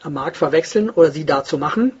am Markt verwechseln oder sie dazu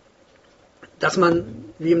machen, dass man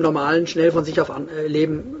wie im normalen schnell von sich auf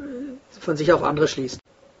andere schließt.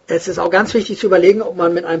 Es ist auch ganz wichtig zu überlegen, ob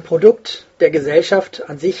man mit einem Produkt der Gesellschaft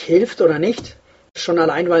an sich hilft oder nicht. Schon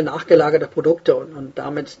allein, weil nachgelagerte Produkte und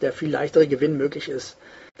damit der viel leichtere Gewinn möglich ist.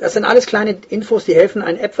 Das sind alles kleine Infos, die helfen,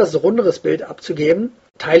 ein etwas runderes Bild abzugeben.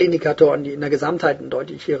 Teilindikatoren, die in der Gesamtheit ein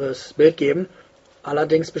deutlicheres Bild geben.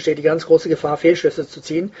 Allerdings besteht die ganz große Gefahr, Fehlschlüsse zu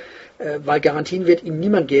ziehen, weil Garantien wird Ihnen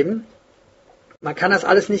niemand geben. Man kann das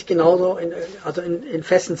alles nicht genauso in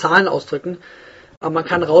festen Zahlen ausdrücken, aber man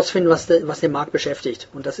kann herausfinden, was den Markt beschäftigt.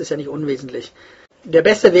 Und das ist ja nicht unwesentlich. Der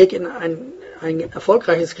beste Weg, in ein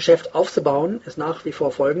erfolgreiches Geschäft aufzubauen, ist nach wie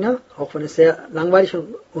vor folgender, auch wenn es sehr langweilig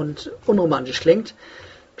und unromantisch klingt.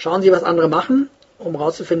 Schauen Sie, was andere machen, um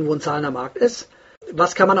herauszufinden, wo ein zahlender Markt ist.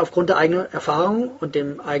 Was kann man aufgrund der eigenen Erfahrung und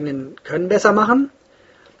dem eigenen Können besser machen?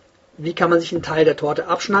 Wie kann man sich einen Teil der Torte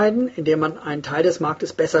abschneiden, indem man einen Teil des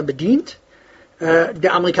Marktes besser bedient?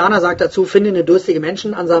 Der Amerikaner sagt dazu, finde eine durstige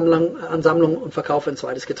Menschenansammlung und verkaufe ein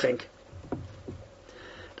zweites Getränk.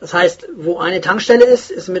 Das heißt, wo eine Tankstelle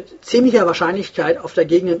ist mit ziemlicher Wahrscheinlichkeit auf der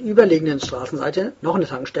gegenüberliegenden Straßenseite noch eine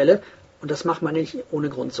Tankstelle. Und das macht man nicht ohne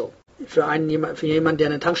Grund so. Für jemanden, der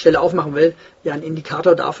eine Tankstelle aufmachen will, ja ein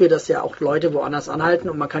Indikator dafür, dass ja auch Leute woanders anhalten.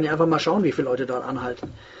 Und man kann ja einfach mal schauen, wie viele Leute dort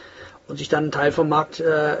anhalten. Und sich dann einen Teil vom Markt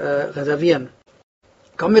reservieren.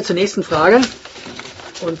 Kommen wir zur nächsten Frage.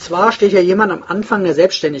 Und zwar steht ja jemand am Anfang der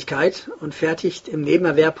Selbstständigkeit und fertigt im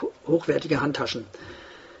Nebenerwerb hochwertige Handtaschen.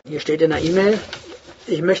 Hier steht in der E-Mail,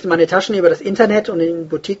 ich möchte meine Taschen über das Internet und in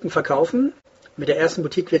Boutiquen verkaufen. Mit der ersten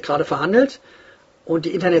Boutique wird gerade verhandelt und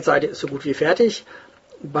die Internetseite ist so gut wie fertig.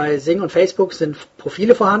 Bei Sing und Facebook sind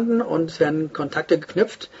Profile vorhanden und es werden Kontakte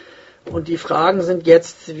geknüpft. Und die Fragen sind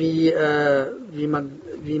jetzt, wie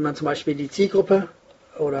man zum Beispiel die Zielgruppe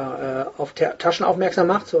oder auf Taschen aufmerksam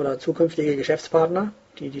macht oder zukünftige Geschäftspartner,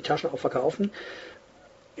 die die Taschen auch verkaufen.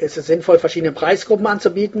 Ist es sinnvoll, verschiedene Preisgruppen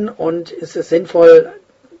anzubieten und ist es sinnvoll,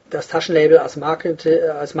 das Taschenlabel als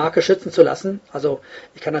Marke schützen zu lassen? Also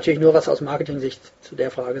ich kann natürlich nur was aus Marketing-Sicht zu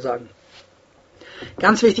der Frage sagen.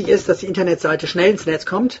 Ganz wichtig ist, dass die Internetseite schnell ins Netz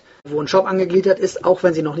kommt, wo ein Shop angegliedert ist, auch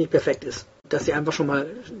wenn sie noch nicht perfekt ist. Dass sie einfach schon mal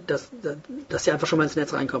ins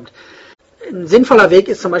Netz reinkommt. Ein sinnvoller Weg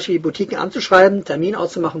ist zum Beispiel, die Boutiquen anzuschreiben, Termin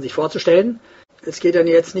auszumachen, sich vorzustellen. Es geht dann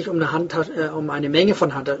jetzt nicht um eine Menge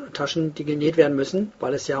von Handtaschen, die genäht werden müssen,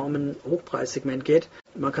 weil es ja um ein Hochpreissegment geht.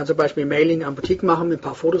 Man kann zum Beispiel Mailing an Boutiquen machen mit ein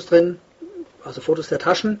paar Fotos drin, also Fotos der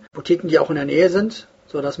Taschen, Boutiquen, die auch in der Nähe sind,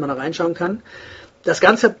 sodass man da reinschauen kann. Das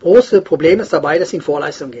ganze große Problem ist dabei, dass sie in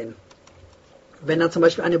Vorleistung gehen. Wenn dann zum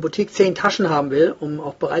Beispiel eine Boutique 10 Taschen haben will, um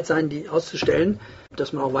auch bereit sein, die auszustellen,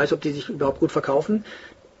 dass man auch weiß, ob die sich überhaupt gut verkaufen,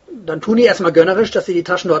 dann tun die erstmal gönnerisch, dass sie die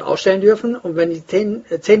Taschen dort ausstellen dürfen. Und wenn die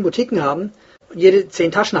 10 Boutiquen haben und jede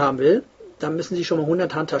 10 Taschen haben will, dann müssen Sie schon mal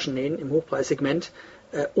 100 Handtaschen nähen im Hochpreissegment,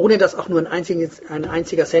 ohne dass auch nur ein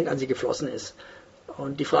einziger Cent an Sie geflossen ist.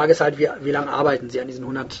 Und die Frage ist halt, wie lange arbeiten Sie an diesen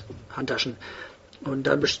 100 Handtaschen? Und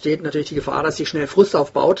dann besteht natürlich die Gefahr, dass Sie schnell Frust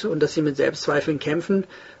aufbaut und dass Sie mit Selbstzweifeln kämpfen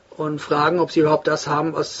und fragen, ob Sie überhaupt das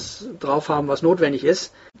haben, was notwendig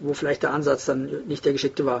ist, wo vielleicht der Ansatz dann nicht der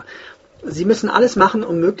geschickte war. Sie müssen alles machen,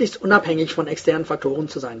 um möglichst unabhängig von externen Faktoren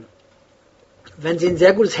zu sein. Wenn Sie ein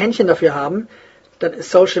sehr gutes Händchen dafür haben, dann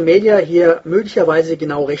ist Social Media hier möglicherweise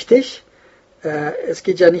genau richtig. Es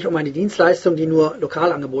geht ja nicht um eine Dienstleistung, die nur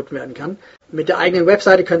lokal angeboten werden kann. Mit der eigenen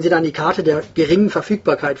Webseite können Sie dann die Karte der geringen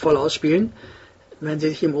Verfügbarkeit voll ausspielen, wenn Sie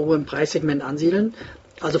sich im oberen Preissegment ansiedeln.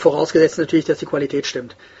 Also vorausgesetzt natürlich, dass die Qualität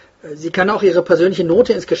stimmt. Sie können auch Ihre persönliche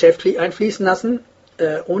Note ins Geschäft einfließen lassen,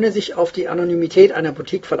 ohne sich auf die Anonymität einer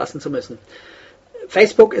Boutique verlassen zu müssen.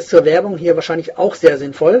 Facebook ist zur Werbung hier wahrscheinlich auch sehr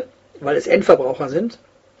sinnvoll, weil es Endverbraucher sind.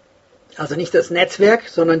 Also nicht das Netzwerk,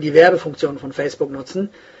 sondern die Werbefunktion von Facebook nutzen.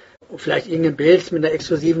 Vielleicht irgendein Bild mit einer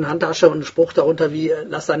exklusiven Handtasche und einen Spruch darunter wie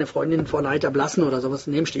lass deine Freundin vor Neid erblassen oder sowas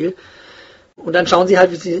in dem Stil. Und dann schauen Sie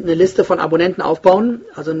halt, wie Sie eine Liste von Abonnenten aufbauen,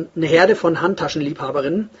 also eine Herde von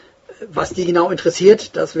Handtaschenliebhaberinnen. Was die genau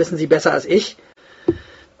interessiert, das wissen Sie besser als ich.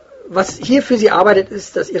 Was hier für Sie arbeitet,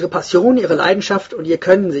 ist, dass Ihre Passion, Ihre Leidenschaft und Ihr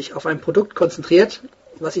Können sich auf ein Produkt konzentriert,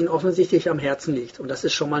 was Ihnen offensichtlich am Herzen liegt. Und das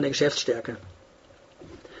ist schon mal eine Geschäftsstärke.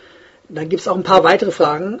 Dann gibt es auch ein paar weitere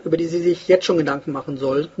Fragen, über die Sie sich jetzt schon Gedanken machen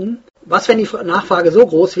sollten. Was, wenn die Nachfrage so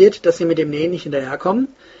groß wird, dass Sie mit dem Nähen nicht hinterherkommen?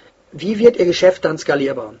 Wie wird Ihr Geschäft dann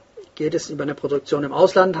skalierbar? Geht es über eine Produktion im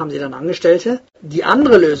Ausland? Haben Sie dann Angestellte? Die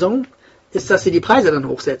andere Lösung ist, dass Sie die Preise dann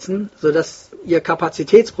hochsetzen, sodass Ihr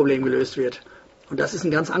Kapazitätsproblem gelöst wird. Und das ist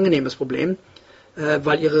ein ganz angenehmes Problem,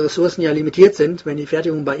 weil Ihre Ressourcen ja limitiert sind, wenn die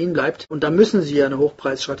Fertigung bei Ihnen bleibt. Und da müssen Sie ja eine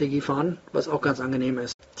Hochpreisstrategie fahren, was auch ganz angenehm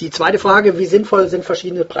ist. Die zweite Frage, wie sinnvoll sind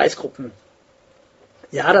verschiedene Preisgruppen?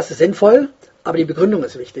 Ja, das ist sinnvoll, aber die Begründung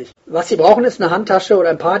ist wichtig. Was Sie brauchen, ist eine Handtasche oder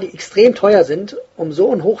ein paar, die extrem teuer sind, um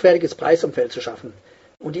so ein hochwertiges Preisumfeld zu schaffen.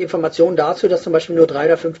 Und die Information dazu, dass zum Beispiel nur 3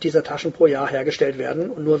 oder 5 dieser Taschen pro Jahr hergestellt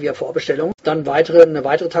werden und nur via Vorbestellung. Dann eine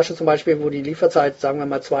weitere Tasche zum Beispiel, wo die Lieferzeit, sagen wir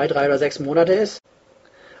mal, 2, 3 oder 6 Monate ist.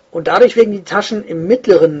 Und dadurch werden die Taschen im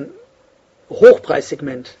mittleren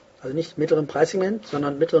Hochpreissegment, also nicht mittleren Preissegment,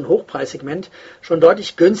 sondern mittleren Hochpreissegment, schon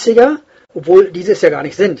deutlich günstiger, obwohl diese es ja gar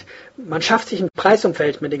nicht sind. Man schafft sich ein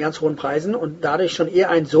Preisumfeld mit den ganz hohen Preisen und dadurch schon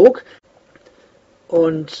eher einen Sog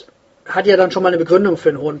und hat ja dann schon mal eine Begründung für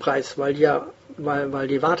einen hohen Preis, weil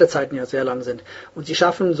die Wartezeiten ja sehr lang sind. Und sie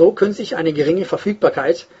schaffen so künstlich eine geringe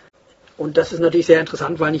Verfügbarkeit. Und das ist natürlich sehr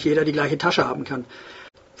interessant, weil nicht jeder die gleiche Tasche haben kann.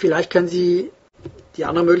 Vielleicht können Sie, die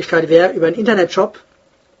andere Möglichkeit wäre, über einen Internetshop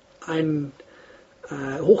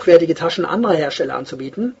hochwertige Taschen anderer Hersteller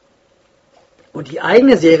anzubieten und die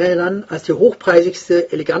eigene Serie dann als die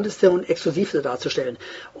hochpreisigste, eleganteste und exklusivste darzustellen.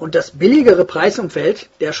 Und das billigere Preisumfeld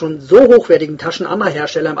der schon so hochwertigen Taschen anderer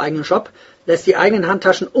Hersteller im eigenen Shop lässt die eigenen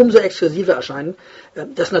Handtaschen umso exklusiver erscheinen.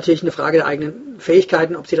 Das ist natürlich eine Frage der eigenen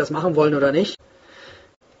Fähigkeiten, ob Sie das machen wollen oder nicht.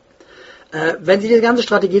 Wenn Sie die ganze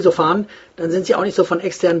Strategie so fahren, dann sind Sie auch nicht so von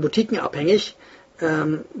externen Boutiquen abhängig,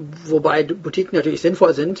 wobei Boutiquen natürlich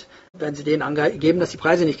sinnvoll sind, wenn Sie denen angeben, dass die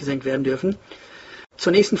Preise nicht gesenkt werden dürfen.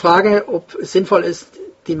 Zur nächsten Frage, ob es sinnvoll ist,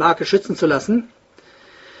 die Marke schützen zu lassen.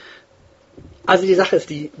 Also die Sache ist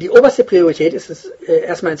die oberste Priorität ist es,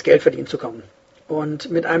 erstmal ins Geldverdienen zu kommen. Und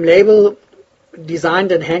mit einem Label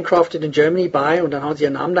Designed and Handcrafted in Germany by, und dann hauen Sie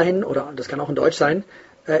Ihren Namen dahin, oder das kann auch in Deutsch sein,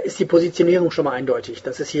 ist die Positionierung schon mal eindeutig,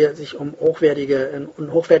 dass es hier sich um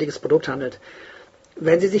ein hochwertiges Produkt handelt.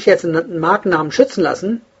 Wenn Sie sich jetzt einen Markennamen schützen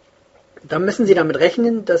lassen, dann müssen Sie damit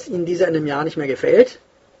rechnen, dass Ihnen dieser in einem Jahr nicht mehr gefällt.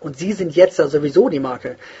 Und Sie sind jetzt da sowieso die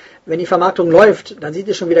Marke. Wenn die Vermarktung läuft, dann sieht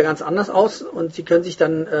es schon wieder ganz anders aus und Sie können sich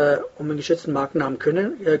dann um einen geschützten Markennamen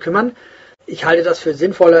kümmern. Ich halte das für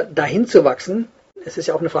sinnvoller, dahin zu wachsen. Es ist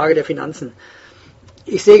ja auch eine Frage der Finanzen.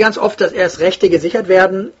 Ich sehe ganz oft, dass erst Rechte gesichert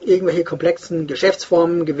werden, irgendwelche komplexen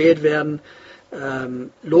Geschäftsformen gewählt werden,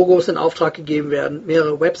 Logos in Auftrag gegeben werden,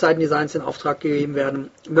 mehrere Webseitendesigns in Auftrag gegeben werden,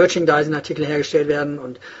 Merchandising-Artikel hergestellt werden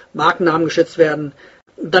und Markennamen geschützt werden.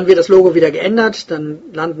 Dann wird das Logo wieder geändert, dann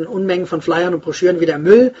landen Unmengen von Flyern und Broschüren wieder im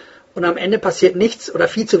Müll und am Ende passiert nichts oder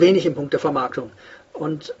viel zu wenig im Punkt der Vermarktung.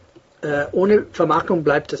 Und ohne Vermarktung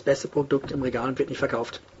bleibt das beste Produkt im Regal und wird nicht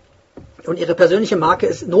verkauft. Und Ihre persönliche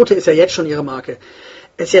Note ist ja jetzt schon Ihre Marke.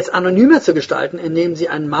 Es jetzt anonymer zu gestalten, indem Sie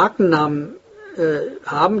einen Markennamen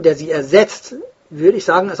haben, der Sie ersetzt, würde ich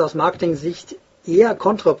sagen, ist aus Marketing-Sicht eher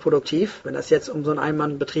kontraproduktiv, wenn das jetzt um so einen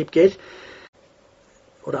Ein-Mann-Betrieb geht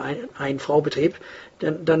oder Ein-Frau-Betrieb,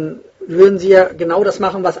 dann würden Sie ja genau das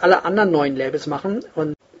machen, was alle anderen neuen Labels machen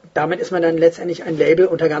und damit ist man dann letztendlich ein Label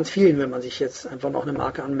unter ganz vielen, wenn man sich jetzt einfach noch eine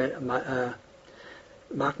Marke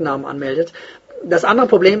Markennamen anmeldet. Das andere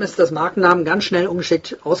Problem ist, dass Markennamen ganz schnell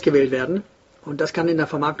ungeschickt ausgewählt werden. Und das kann in der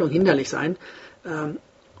Vermarktung hinderlich sein.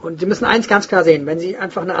 Und Sie müssen eins ganz klar sehen, wenn Sie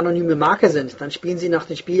einfach eine anonyme Marke sind, dann spielen Sie nach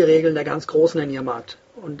den Spielregeln der ganz Großen in Ihrem Markt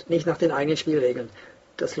und nicht nach den eigenen Spielregeln.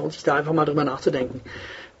 Das lohnt sich da einfach mal drüber nachzudenken.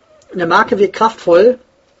 Eine Marke wird kraftvoll,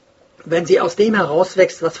 wenn sie aus dem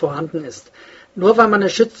herauswächst, was vorhanden ist. Nur weil man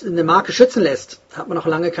eine Marke schützen lässt, hat man noch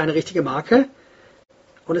lange keine richtige Marke.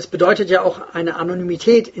 Und es bedeutet ja auch eine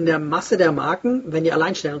Anonymität in der Masse der Marken, wenn die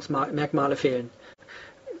Alleinstellungsmerkmale fehlen.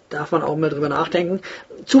 Darf man auch mal drüber nachdenken.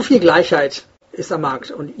 Zu viel Gleichheit ist am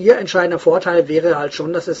Markt. Und Ihr entscheidender Vorteil wäre halt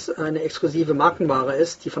schon, dass es eine exklusive Markenware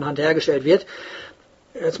ist, die von Hand hergestellt wird.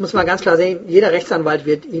 Jetzt muss man ganz klar sehen, jeder Rechtsanwalt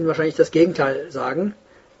wird Ihnen wahrscheinlich das Gegenteil sagen.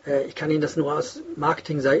 Ich kann Ihnen das nur aus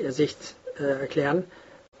Marketing-Sicht erklären.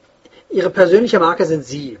 Ihre persönliche Marke sind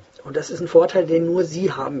Sie. Und das ist ein Vorteil, den nur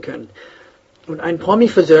Sie haben können. Und ein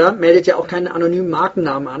Promi-Friseur meldet ja auch keinen anonymen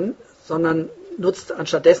Markennamen an, sondern nutzt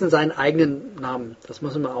anstattdessen seinen eigenen Namen. Das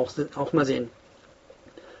muss man auch mal sehen.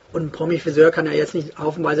 Und ein Promi-Friseur kann ja jetzt nicht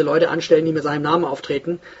haufenweise Leute anstellen, die mit seinem Namen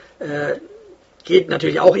auftreten. Geht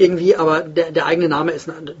natürlich auch irgendwie, aber der eigene Name ist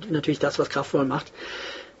natürlich das, was kraftvoll macht.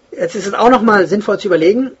 Jetzt ist es auch nochmal sinnvoll zu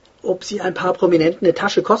überlegen, ob Sie ein paar Prominenten eine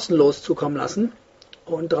Tasche kostenlos zukommen lassen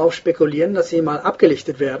und darauf spekulieren, dass sie mal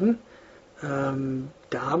abgelichtet werden.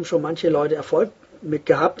 Da haben schon manche Leute Erfolg mit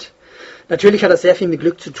gehabt. Natürlich hat das sehr viel mit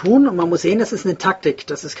Glück zu tun und man muss sehen, das ist eine Taktik,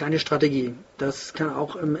 das ist keine Strategie. Das kann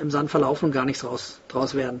auch im Sand verlaufen und gar nichts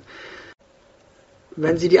draus werden.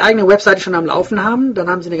 Wenn Sie die eigene Webseite schon am Laufen haben, dann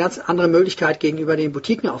haben Sie eine ganz andere Möglichkeit, gegenüber den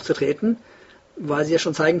Boutiquen aufzutreten, weil Sie ja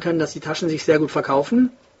schon zeigen können, dass die Taschen sich sehr gut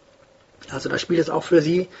verkaufen. Also da spielt es auch für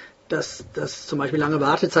Sie, dass zum Beispiel lange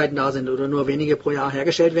Wartezeiten da sind oder nur wenige pro Jahr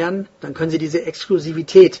hergestellt werden. Dann können Sie diese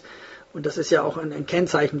Exklusivität, und das ist ja auch ein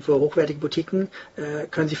Kennzeichen für hochwertige Boutiquen,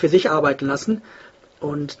 können Sie für sich arbeiten lassen.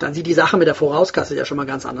 Und dann sieht die Sache mit der Vorauskasse ja schon mal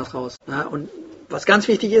ganz anders raus. Ja, und was ganz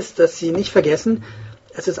wichtig ist, dass Sie nicht vergessen,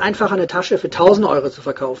 es ist einfacher, eine Tasche für 1.000 Euro zu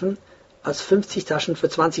verkaufen, als 50 Taschen für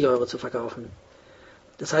 20 Euro zu verkaufen.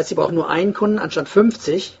 Das heißt, Sie brauchen nur einen Kunden anstatt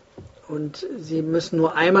 50 und Sie müssen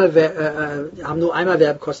haben nur einmal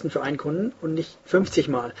Werbekosten für einen Kunden und nicht 50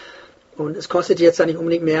 Mal. Und es kostet jetzt ja nicht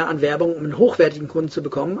unbedingt mehr an Werbung, um einen hochwertigen Kunden zu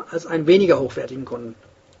bekommen, als einen weniger hochwertigen Kunden.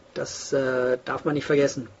 Das darf man nicht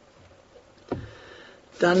vergessen.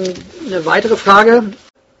 Dann eine weitere Frage.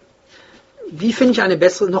 Wie finde ich eine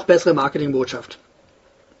noch bessere Marketingbotschaft?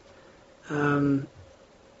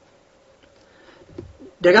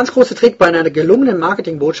 Der ganz große Trick bei einer gelungenen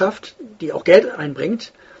Marketingbotschaft, die auch Geld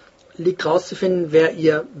einbringt, liegt herauszufinden,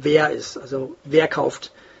 wer ist, also wer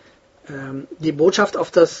kauft. Die Botschaft auf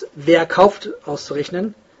das Wer kauft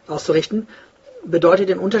auszurichten, bedeutet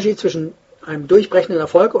den Unterschied zwischen einem durchbrechenden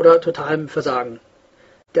Erfolg oder totalem Versagen.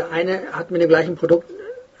 Der eine hat mit dem gleichen Produkt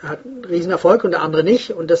einen riesen Erfolg und der andere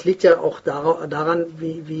nicht, und das liegt ja auch daran,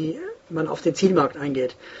 wie man auf den Zielmarkt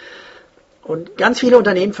eingeht. Und ganz viele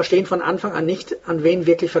Unternehmen verstehen von Anfang an nicht, an wen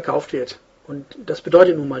wirklich verkauft wird. Und das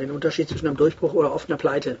bedeutet nun mal den Unterschied zwischen einem Durchbruch oder offener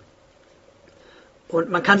Pleite. Und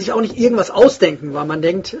man kann sich auch nicht irgendwas ausdenken, weil man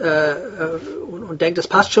denkt, und denkt, das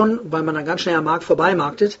passt schon, weil man dann ganz schnell am Markt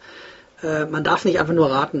vorbeimarktet. Man darf nicht einfach nur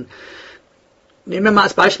raten. Nehmen wir mal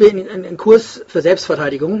als Beispiel einen Kurs für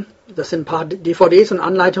Selbstverteidigung. Das sind ein paar DVDs und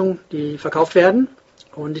Anleitungen, die verkauft werden.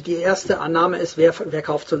 Und die erste Annahme ist, wer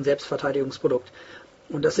kauft so ein Selbstverteidigungsprodukt?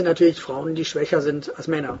 Und das sind natürlich Frauen, die schwächer sind als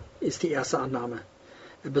Männer, ist die erste Annahme.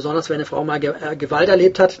 Besonders wenn eine Frau mal Gewalt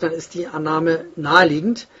erlebt hat, dann ist die Annahme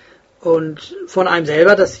naheliegend und von einem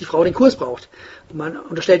selber, dass die Frau den Kurs braucht. Und man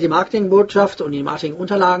unterstellt die Marketingbotschaft und die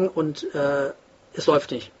Marketingunterlagen und es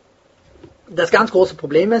läuft nicht. Das ganz große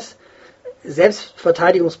Problem ist,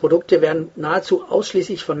 Selbstverteidigungsprodukte werden nahezu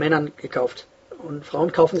ausschließlich von Männern gekauft. Und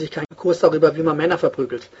Frauen kaufen sich keinen Kurs darüber, wie man Männer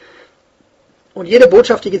verprügelt. Und jede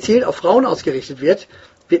Botschaft, die gezielt auf Frauen ausgerichtet wird,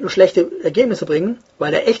 wird nur schlechte Ergebnisse bringen,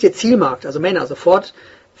 weil der echte Zielmarkt, also Männer, sofort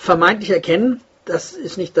vermeintlich erkennen, das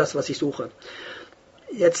ist nicht das, was ich suche.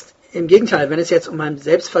 Jetzt im Gegenteil, wenn es jetzt um einen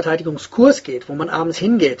Selbstverteidigungskurs geht, wo man abends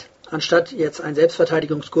hingeht, anstatt jetzt einen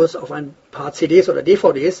Selbstverteidigungskurs auf ein paar CDs oder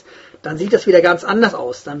DVDs, dann sieht das wieder ganz anders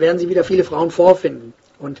aus. Dann werden Sie wieder viele Frauen vorfinden.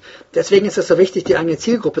 Und deswegen ist es so wichtig, die eigene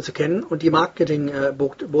Zielgruppe zu kennen und die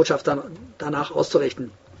Marketingbotschaft danach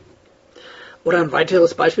auszurichten. Oder ein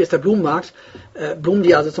weiteres Beispiel ist der Blumenmarkt. Blumen,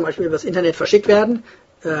 die also zum Beispiel übers Internet verschickt werden,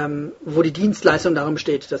 wo die Dienstleistung darin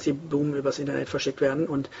besteht, dass die Blumen übers Internet verschickt werden.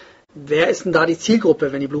 Und wer ist denn da die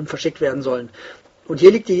Zielgruppe, wenn die Blumen verschickt werden sollen? Und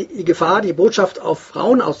hier liegt die Gefahr, die Botschaft auf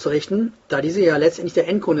Frauen auszurichten, da diese ja letztendlich der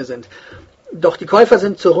Endkunde sind. Doch die Käufer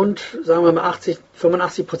sind zu rund, sagen wir mal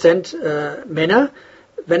 85% Männer,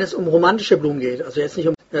 wenn es um romantische Blumen geht, also jetzt nicht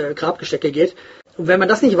um Grabgestecke geht. Und wenn man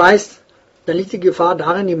das nicht weiß, dann liegt die Gefahr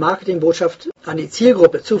darin, die Marketingbotschaft an die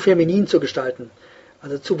Zielgruppe zu feminin zu gestalten,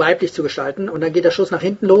 also zu weiblich zu gestalten. Und dann geht der Schuss nach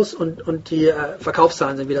hinten los und die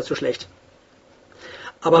Verkaufszahlen sind wieder zu schlecht.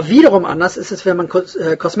 Aber wiederum anders ist es, wenn man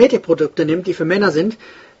Kosmetikprodukte nimmt, die für Männer sind,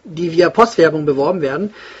 die via Postwerbung beworben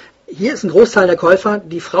werden. Hier ist ein Großteil der Käufer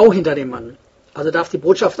die Frau hinter dem Mann. Also darf die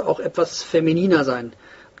Botschaft auch etwas femininer sein.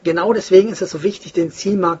 Genau deswegen ist es so wichtig, den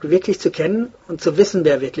Zielmarkt wirklich zu kennen und zu wissen,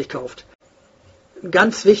 wer wirklich kauft.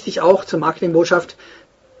 Ganz wichtig auch zur Marketingbotschaft,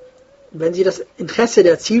 wenn Sie das Interesse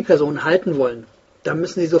der Zielperson halten wollen, dann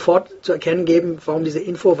müssen Sie sofort zu erkennen geben, warum diese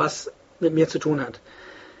Info was mit mir zu tun hat.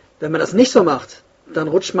 Wenn man das nicht so macht, dann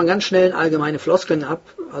rutscht man ganz schnell in allgemeine Floskeln ab.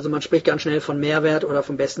 Also man spricht ganz schnell von Mehrwert oder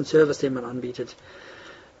vom besten Service, den man anbietet.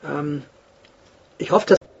 Ich hoffe,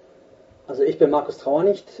 dass... Also ich bin Markus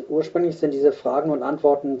Trauernicht. Ursprünglich sind diese Fragen und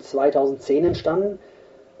Antworten 2010 entstanden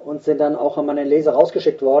und sind dann auch an meine Leser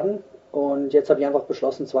rausgeschickt worden. Und jetzt habe ich einfach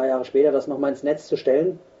beschlossen, 2 Jahre später das nochmal ins Netz zu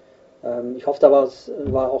stellen. Ich hoffe, da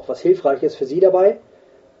war auch was Hilfreiches für Sie dabei.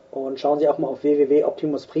 Und schauen Sie auch mal auf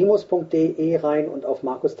www.optimusprimus.de rein und auf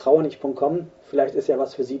markustrauernicht.com. Vielleicht ist ja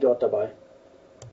was für Sie dort dabei.